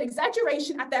it is an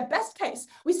exaggeration at their best case,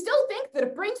 we still think that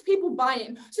it brings people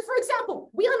buy-in. So, for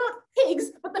example, we are not pigs,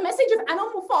 but the message of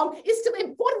Animal Farm is still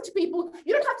important to people.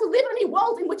 You don't have to live in a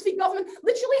world in which the government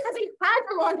literally has a hand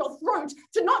around your throat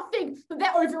to not think that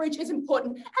their overreach is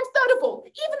important. And third of all,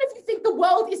 even if you think the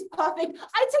world is perfect,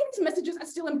 I'd say these messages are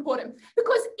still important,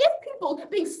 because if people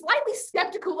being slightly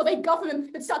skeptical of a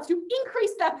government that starts to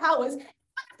increase their powers,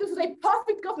 if this was a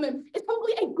perfect government, it's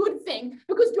probably a good thing,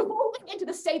 because devolving into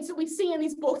the states that we see in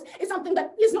these books is something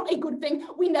that is not a good thing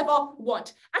we never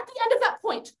want. At the end of that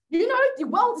point, you know, the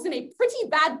world is in a pretty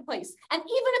bad place. And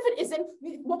even if it isn't,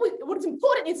 what is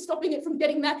important is stopping it from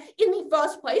getting there in the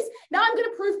first place. Now I'm going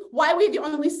to prove why we're the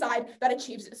only side that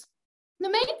achieves this. The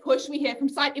main push we hear from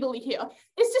Side Italy here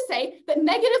is to say that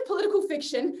negative political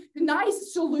fiction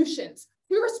denies solutions.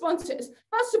 2 responses.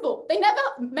 First of all, they never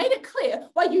made it clear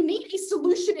why you need a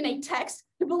solution in a text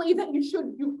to believe that you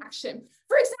should do action.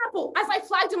 For example, as I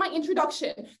flagged in my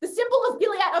introduction, the symbol of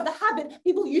Gilead of the habit,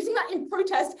 people using that in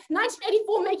protest,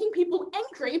 1984 making people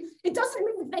angry, it doesn't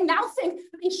mean that they now think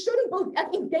that they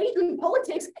shouldn't engage in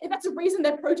politics if that's the reason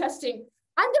they're protesting.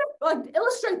 I'm going to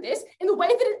illustrate this in the way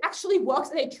that it actually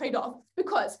works as a trade-off,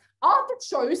 because art that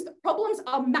shows that problems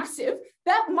are massive,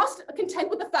 that must contend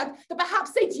with the fact that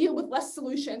perhaps they deal with less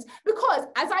solutions. Because,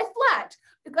 as I flagged,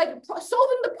 like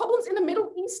solving the problems in the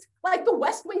Middle East, like the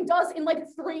West Wing does in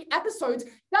like 3 episodes,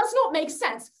 does not make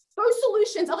sense. Those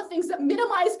solutions are the things that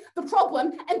minimize the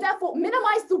problem and therefore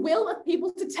minimize the will of people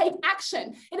to take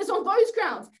action. It is on those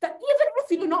grounds that even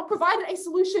if you do not provide a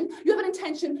solution, you have an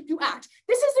intention to act.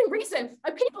 This is the reason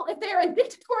why people, if they are in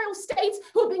dictatorial states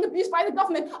who are being abused by the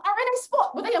government, are in a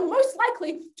spot where they are most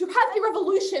likely to have a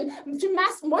revolution to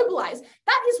mass mobilize.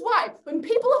 That is why when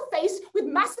people are faced with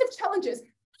massive challenges,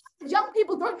 young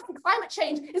people don't think climate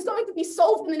change is going to be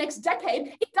solved in the next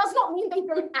decade, it does not mean they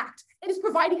don't act. It is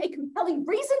providing a compelling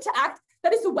reason to act.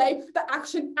 That is the way that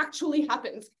action actually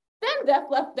happens. Then,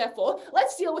 therefore,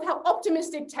 let's deal with how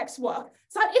optimistic texts work.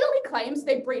 Side Italy claims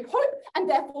they breed hope and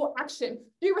therefore action.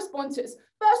 3 responses.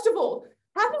 First of all,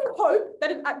 having hope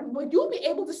that you'll be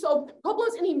able to solve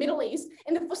problems in the Middle East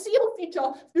in the foreseeable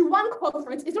future through one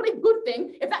conference is not a good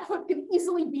thing if that hope can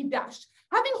easily be dashed.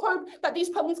 Having hope that these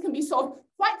problems can be solved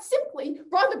quite simply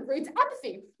rather breeds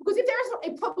apathy, because if there is not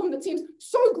a problem that seems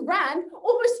so grand,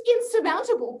 almost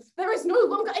insurmountable, there is no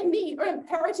longer a need or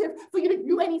imperative for you to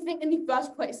do anything in the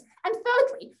first place. And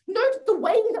thirdly, note the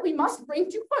way that we must bring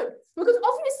to hope, because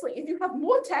obviously if you have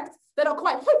more texts that are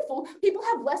quite hopeful, people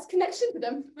have less connection to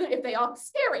them than if they are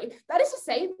scary. That is to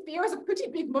say, fear is a pretty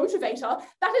big motivator.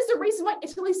 That is the reason why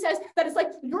Italy says that it's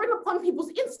like drawing upon people's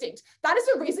instinct. That is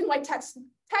the reason why texts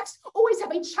always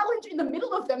have a challenge in the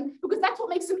middle of them, because that's what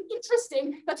makes them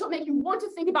interesting. That's what makes you want to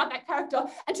think about that character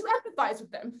and to empathize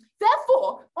with them.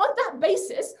 Therefore, on that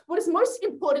basis, what is most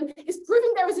important is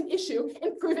proving there is an issue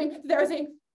and proving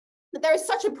that there is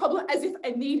such a problem as if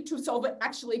a need to solve it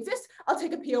actually exists. I'll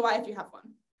take a POI if you have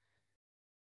one.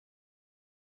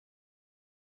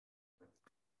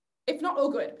 If not, all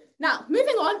good. Now,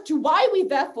 moving on to why we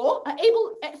therefore are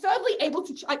thirdly able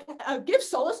to give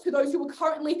solace to those who are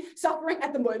currently suffering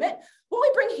at the moment. What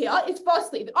we bring here is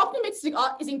firstly, that optimistic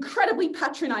art is incredibly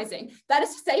patronizing. That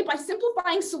is to say, by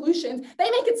simplifying solutions, they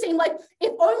make it seem like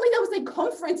if only there was a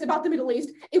conference about the Middle East,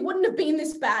 it wouldn't have been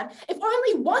this bad. If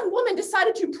only one woman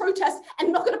decided to protest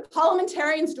and knock on a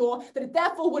parliamentarian's door, that it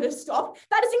therefore would have stopped.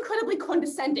 That is incredibly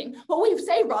condescending. What we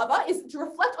say rather is to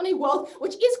reflect on a world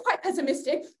which is quite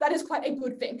pessimistic. That is quite a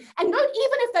good thing. And note,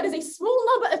 even if that is a small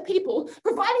number of people,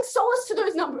 providing solace to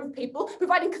those number of people,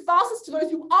 providing catharsis to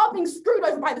those who are being screwed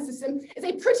over by the system is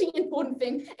a pretty important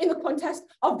thing in the context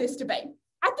of this debate.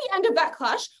 At the end of that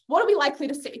clash, what are we likely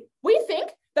to see? We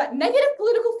think that negative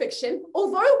political fiction,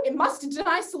 although it must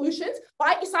deny solutions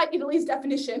by Side Italy's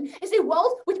definition, is a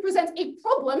world which presents a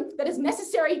problem that is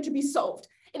necessary to be solved.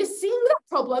 It is seeing that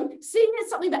problem, seeing it as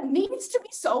something that needs to be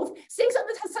solved, seeing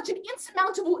something that has such an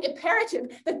insurmountable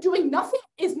imperative that doing nothing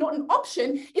is not an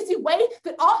option is the way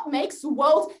that art makes the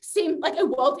world seem like a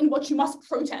world in which you must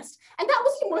protest. And that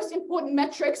was the most important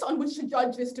metrics on which to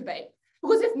judge this debate.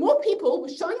 Because if more people were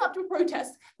showing up to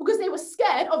protest because they were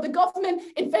scared of the government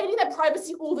invading their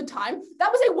privacy all the time,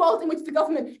 that was a world in which the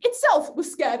government itself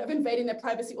was scared of invading their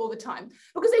privacy all the time.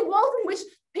 Because a world in which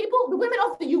people, the women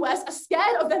of the US, are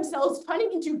scared of themselves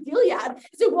turning into Gilead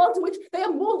is a world in which they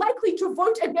are more likely to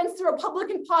vote against the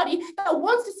Republican Party that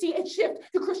wants to see a shift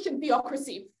to Christian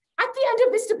theocracy. At the end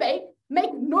of this debate,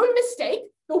 make no mistake,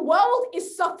 the world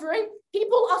is suffering,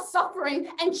 people are suffering,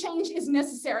 and change is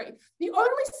necessary. The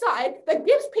only side that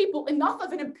gives people enough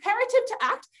of an imperative to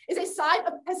act is a side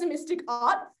of pessimistic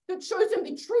art that shows them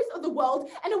the truth of the world,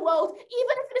 and a world,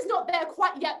 even if it is not there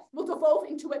quite yet, will devolve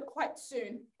into it quite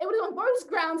soon. It was on those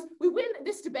grounds we win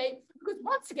this debate, because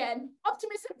once again,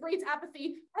 optimism breeds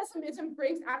apathy, pessimism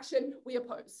brings action, we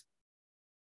oppose.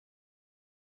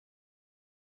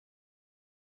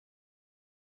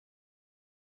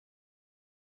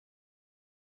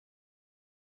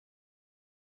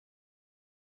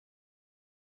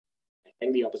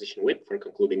 Thank the opposition whip for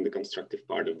concluding the constructive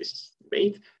part of this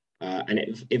debate.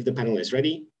 And if the panel is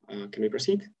ready, can we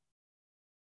proceed?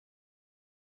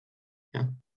 Yeah,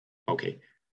 okay.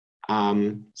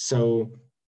 So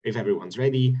if everyone's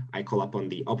ready, I call upon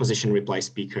the opposition reply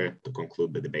speaker to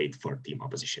conclude the debate for team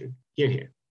opposition. Hear,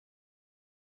 hear.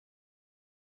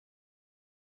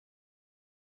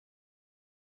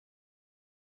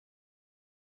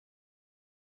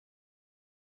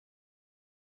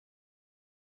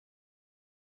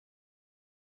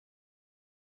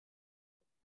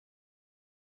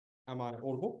 Am I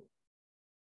audible?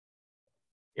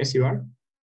 Yes, you are.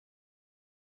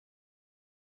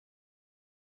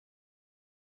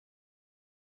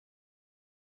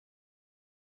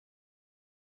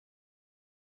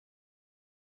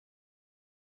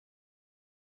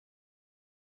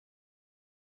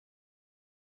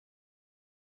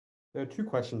 There are two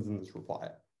questions in this reply.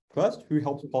 First, who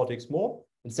helps politics more?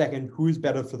 And second, who is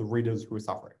better for the readers who are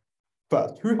suffering?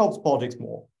 First, who helps politics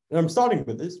more? And I'm starting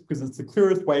with this because it's the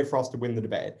clearest way for us to win the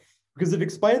debate, because it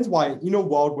explains why in a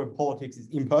world where politics is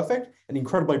imperfect and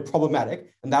incredibly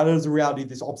problematic, and that is a reality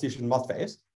this opposition must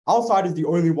face, our side is the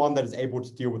only one that is able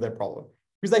to deal with their problem.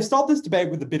 Because they start this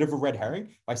debate with a bit of a red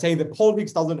herring by saying that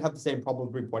politics doesn't have the same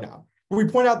problems we point out. We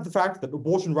point out the fact that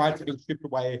abortion rights are being stripped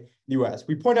away in the US.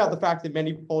 We point out the fact that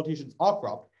many politicians are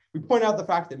corrupt. We point out the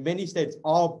fact that many states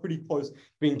are pretty close to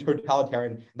being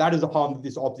totalitarian. That is a harm that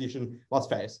this opposition must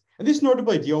face. And this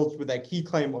notably deals with their key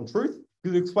claim on truth,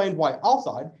 because it explains why our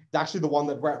side is actually the one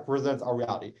that represents our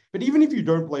reality. But even if you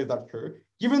don't believe that's true,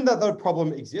 given that the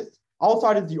problem exists, our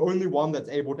side is the only one that's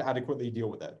able to adequately deal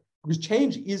with it. Because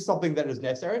change is something that is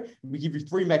necessary. We give you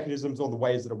three mechanisms on the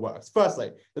ways that it works.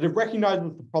 Firstly, that it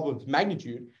recognizes the problem's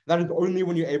magnitude. That is only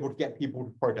when you're able to get people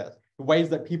to protest, the ways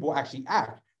that people actually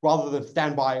act, rather than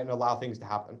stand by and allow things to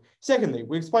happen. Secondly,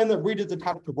 we explain that readers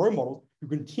attach to role models who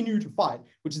continue to fight,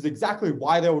 which is exactly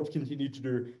why they will continue to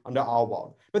do under our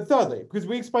world. But thirdly, because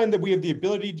we explain that we have the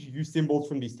ability to use symbols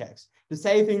from these texts, to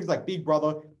say things like Big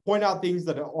Brother, point out things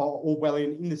that are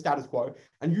Orwellian in the status quo,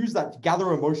 and use that to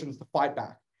gather emotions to fight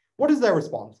back. What is their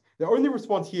response? Their only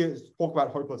response here is to talk about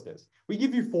hopelessness. We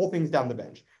give you four things down the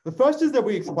bench. The first is that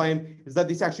we explain is that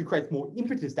this actually creates more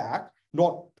impetus to act,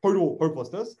 not total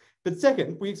hopelessness. But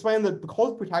second, we explain that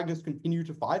because protagonists continue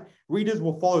to fight, readers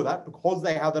will follow that because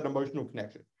they have that emotional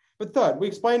connection. But third, we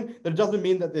explain that it doesn't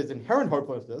mean that there's inherent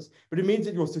hopelessness, but it means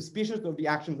that you're suspicious of the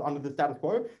actions under the status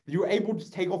quo, that you're able to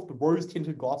take off the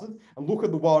rose-tinted glasses and look at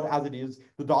the world as it is,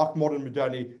 the dark modern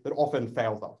modernity that often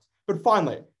fails us. But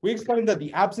finally, we explain that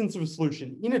the absence of a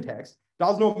solution in a text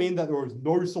does not mean that there is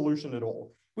no solution at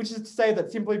all, which is to say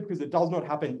that simply because it does not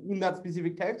happen in that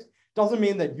specific text doesn't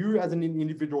mean that you as an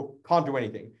individual can't do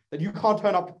anything, that you can't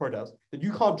turn up to protest, that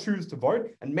you can't choose to vote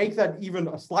and make that even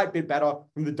a slight bit better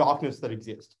from the darkness that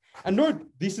exists. And note,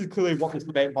 this is clearly what this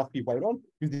debate must be weighed on,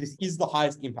 because this is the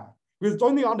highest impact. Because it's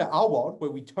only under our world where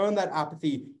we turn that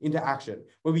apathy into action,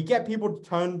 where we get people to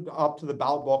turn up to the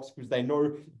ballot box because they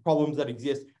know problems that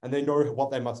exist and they know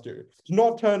what they must do. To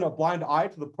not turn a blind eye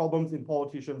to the problems in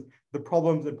politicians, the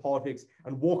problems in politics,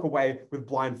 and walk away with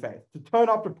blind faith. To turn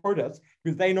up to protests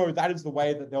because they know that is the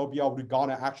way that they'll be able to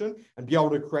garner action and be able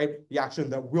to create the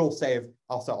action that will save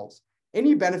ourselves.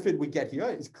 Any benefit we get here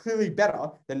is clearly better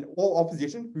than all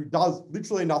opposition who does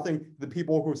literally nothing to the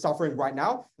people who are suffering right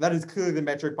now. That is clearly the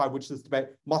metric by which this debate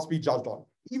must be judged on.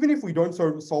 Even if we don't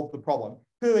solve the problem,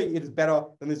 Clearly, it is better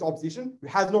than this opposition, who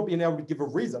has not been able to give a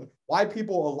reason why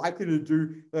people are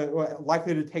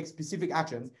likely to take specific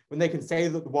actions when they can say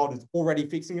that the world is already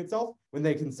fixing itself, when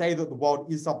they can say that the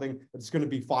world is something that's going to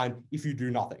be fine if you do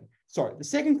nothing. So the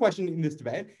second question in this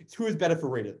debate is who is better for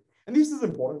readers? And this is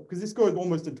important because this goes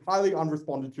almost entirely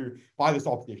unresponded to by this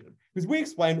opposition. Because we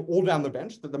explained all down the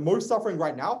bench that the most suffering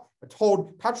right now are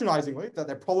told patronizingly that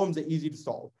their problems are easy to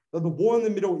solve, that the war in the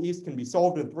Middle East can be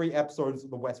solved in 3 episodes of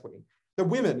The West Wing. The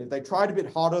women, if they tried a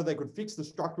bit harder, they could fix the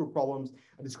structural problems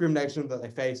and discrimination that they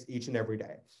face each and every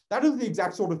day. That is the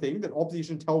exact sort of thing that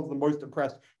opposition tells the most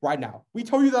oppressed right now. We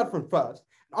tell you that from first.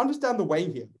 Understand the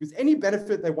way here, because any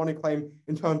benefit they want to claim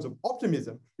in terms of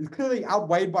optimism is clearly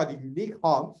outweighed by the unique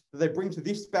harm that they bring to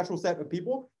this special set of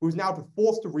people who is now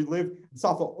forced to relive and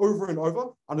suffer over and over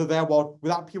under their world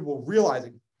without people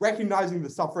recognizing the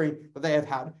suffering that they have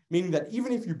had, meaning that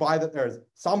even if you buy that there is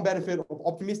some benefit of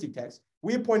optimistic text,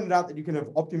 we have pointed out that you can have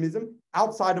optimism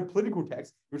outside of political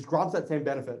text, which grants that same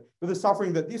benefit, but the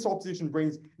suffering that this opposition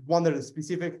brings is one that is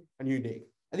specific and unique.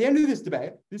 At the end of this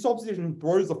debate, this opposition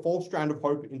throws a false strand of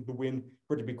hope into the wind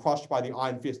for it to be crushed by the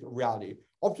iron fist of reality.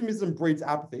 Optimism breeds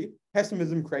apathy,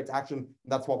 pessimism creates action, and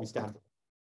that's what we stand for.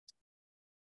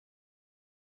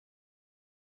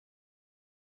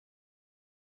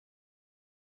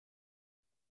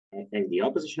 I thank the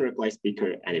opposition reply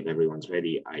speaker, and if everyone's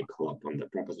ready, I call upon the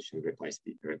proposition reply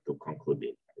speaker to conclude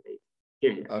the debate.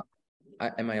 Here.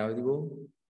 Am I audible?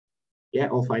 Yeah,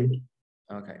 all fine.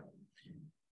 Okay.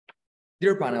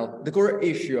 Dear panel, the core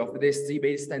issue of this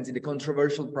debate stands in the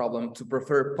controversial problem to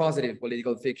prefer positive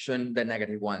political fiction than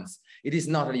negative ones. It is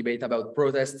not a debate about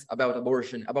protests, about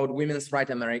abortion, about women's rights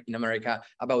in America,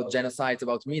 about genocides,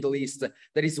 about Middle East.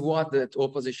 That is what the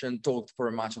opposition talked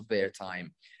for much of their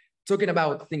time. Talking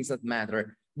about things that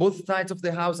matter, both sides of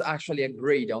the House actually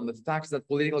agreed on the fact that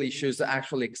political issues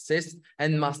actually exist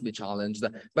and must be challenged.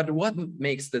 But what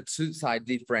makes the two sides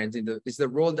different is the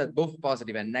role that both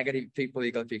positive and negative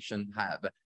political fiction have.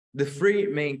 The 3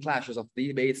 main clashes of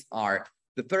debates are: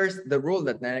 the first, the role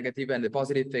that negative and the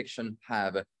positive fiction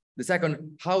have; the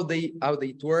second, how they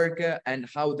work and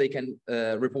how they can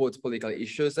report political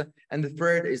issues; and the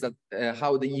third is that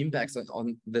how the impacts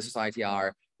on the society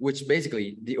are, which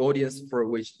basically the audience for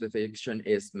which the fiction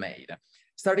is made.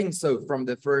 Starting from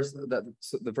the first,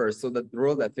 so the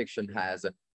role that fiction has.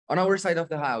 On our side of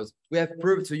the House, we have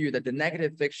proved to you that the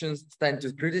negative fictions tend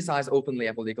to criticize openly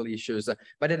political issues,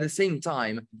 but at the same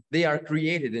time, they are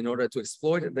created in order to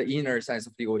exploit the inner sense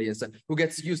of the audience, who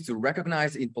gets used to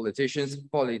recognize in politicians,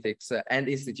 politics, and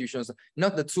institutions,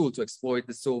 not the tool to exploit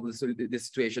to solve the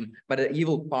situation, but an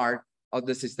evil part of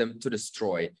the system to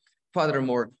destroy.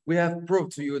 Furthermore, we have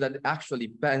proved to you that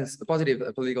actually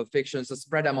positive political fictions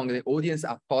spread among the audience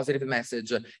a positive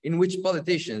message in which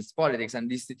politicians, politics,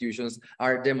 and institutions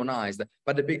are demonized,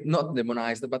 but not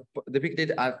demonized, but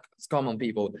depicted as common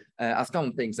people, as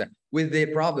common things, with their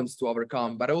problems to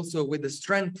overcome, but also with the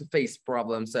strength to face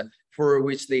problems for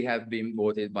which they have been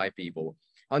voted by people.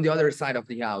 On the other side of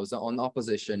the House, on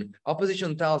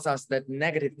opposition tells us that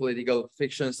negative political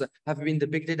fictions have been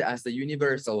depicted as the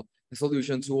universal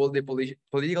solution to all the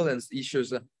political and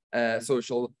issues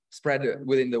social spread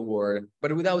within the world,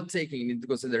 but without taking into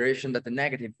consideration that the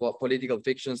negative political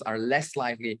fictions are less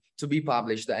likely to be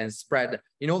published and spread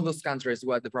in all those countries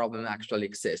where the problem actually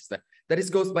exists. That is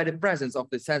caused by the presence of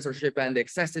the censorship and the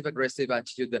excessive aggressive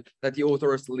attitude that the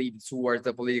authors lead towards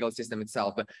the political system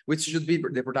itself, which should be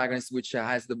the protagonist which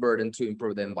has the burden to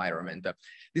improve the environment.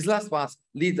 This last part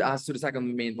leads us to the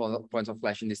second main point of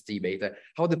flash in this debate,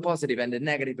 how the positive and the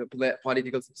negative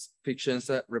political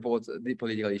fictions report the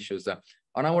political issues.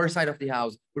 On our side of the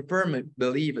House, we firmly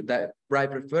believe that by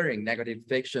preferring negative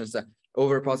fictions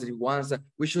over positive ones,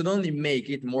 we should only make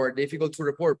it more difficult to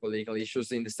report political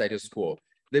issues in the status quo.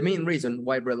 The main reason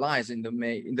why relies in the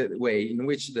way in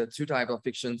which the two types of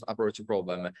fictions approach a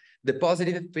problem. The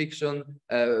positive fiction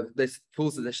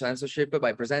fools the censorship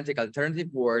by presenting alternative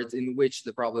words in which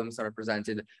the problems are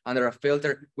presented under a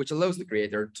filter which allows the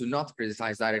creator to not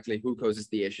criticize directly who causes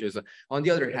the issues. On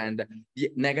the other hand, the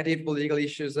negative political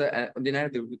issues, the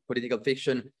negative political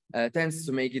fiction tends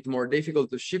to make it more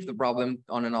difficult to shift the problem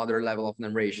on another level of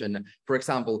narration. For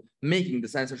example, making the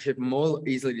censorship more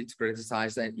easily to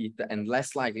criticize it and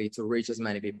less likely to reach as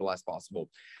many people as possible.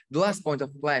 The last point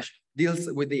of flash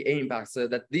deals with the impacts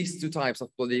that these two types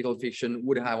of political fiction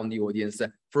would have on the audience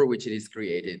for which it is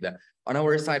created. On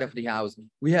our side of the house,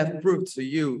 we have proved to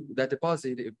you that the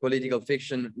positive political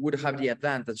fiction would have the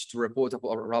advantage to report a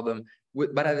problem,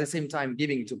 but at the same time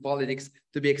giving to politics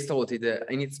to be exalted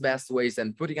in its best ways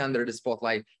and putting under the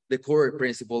spotlight the core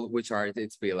principle which are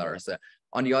its pillars.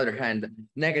 On the other hand,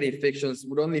 negative fictions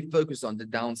would only focus on the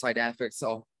downside effects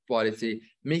of policy,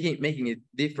 making it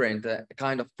different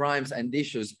kind of crimes and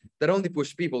issues that only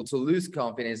push people to lose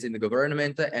confidence in the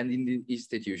government and in the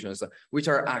institutions, which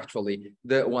are actually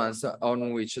the ones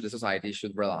on which the society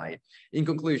should rely. In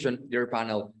conclusion, dear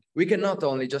panel, we can not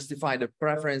only justify the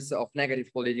preference of negative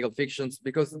political fictions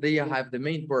because they have the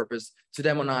main purpose to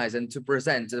demonize and to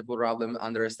present the problem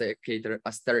under a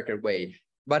satirical way,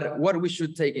 but what we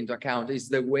should take into account is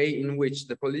the way in which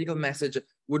the political message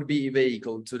would be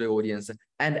vehicled to the audience.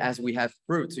 And as we have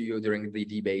proved to you during the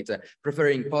debate,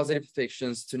 preferring positive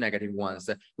fictions to negative ones,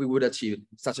 we would achieve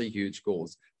such a huge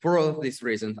goals. For all of these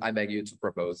reasons, I beg you to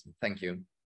propose. Thank you.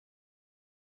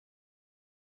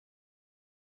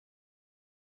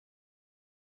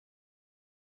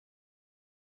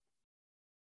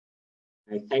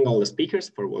 I thank all the speakers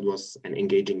for what was an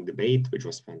engaging debate, which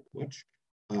was fun to watch.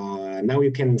 Now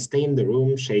you can stay in the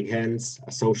room, shake hands,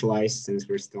 socialize, since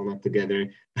we're still not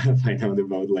together, find out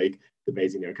about like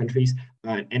debates in your countries.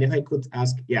 And if I could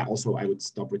ask, yeah, also I would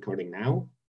stop recording now.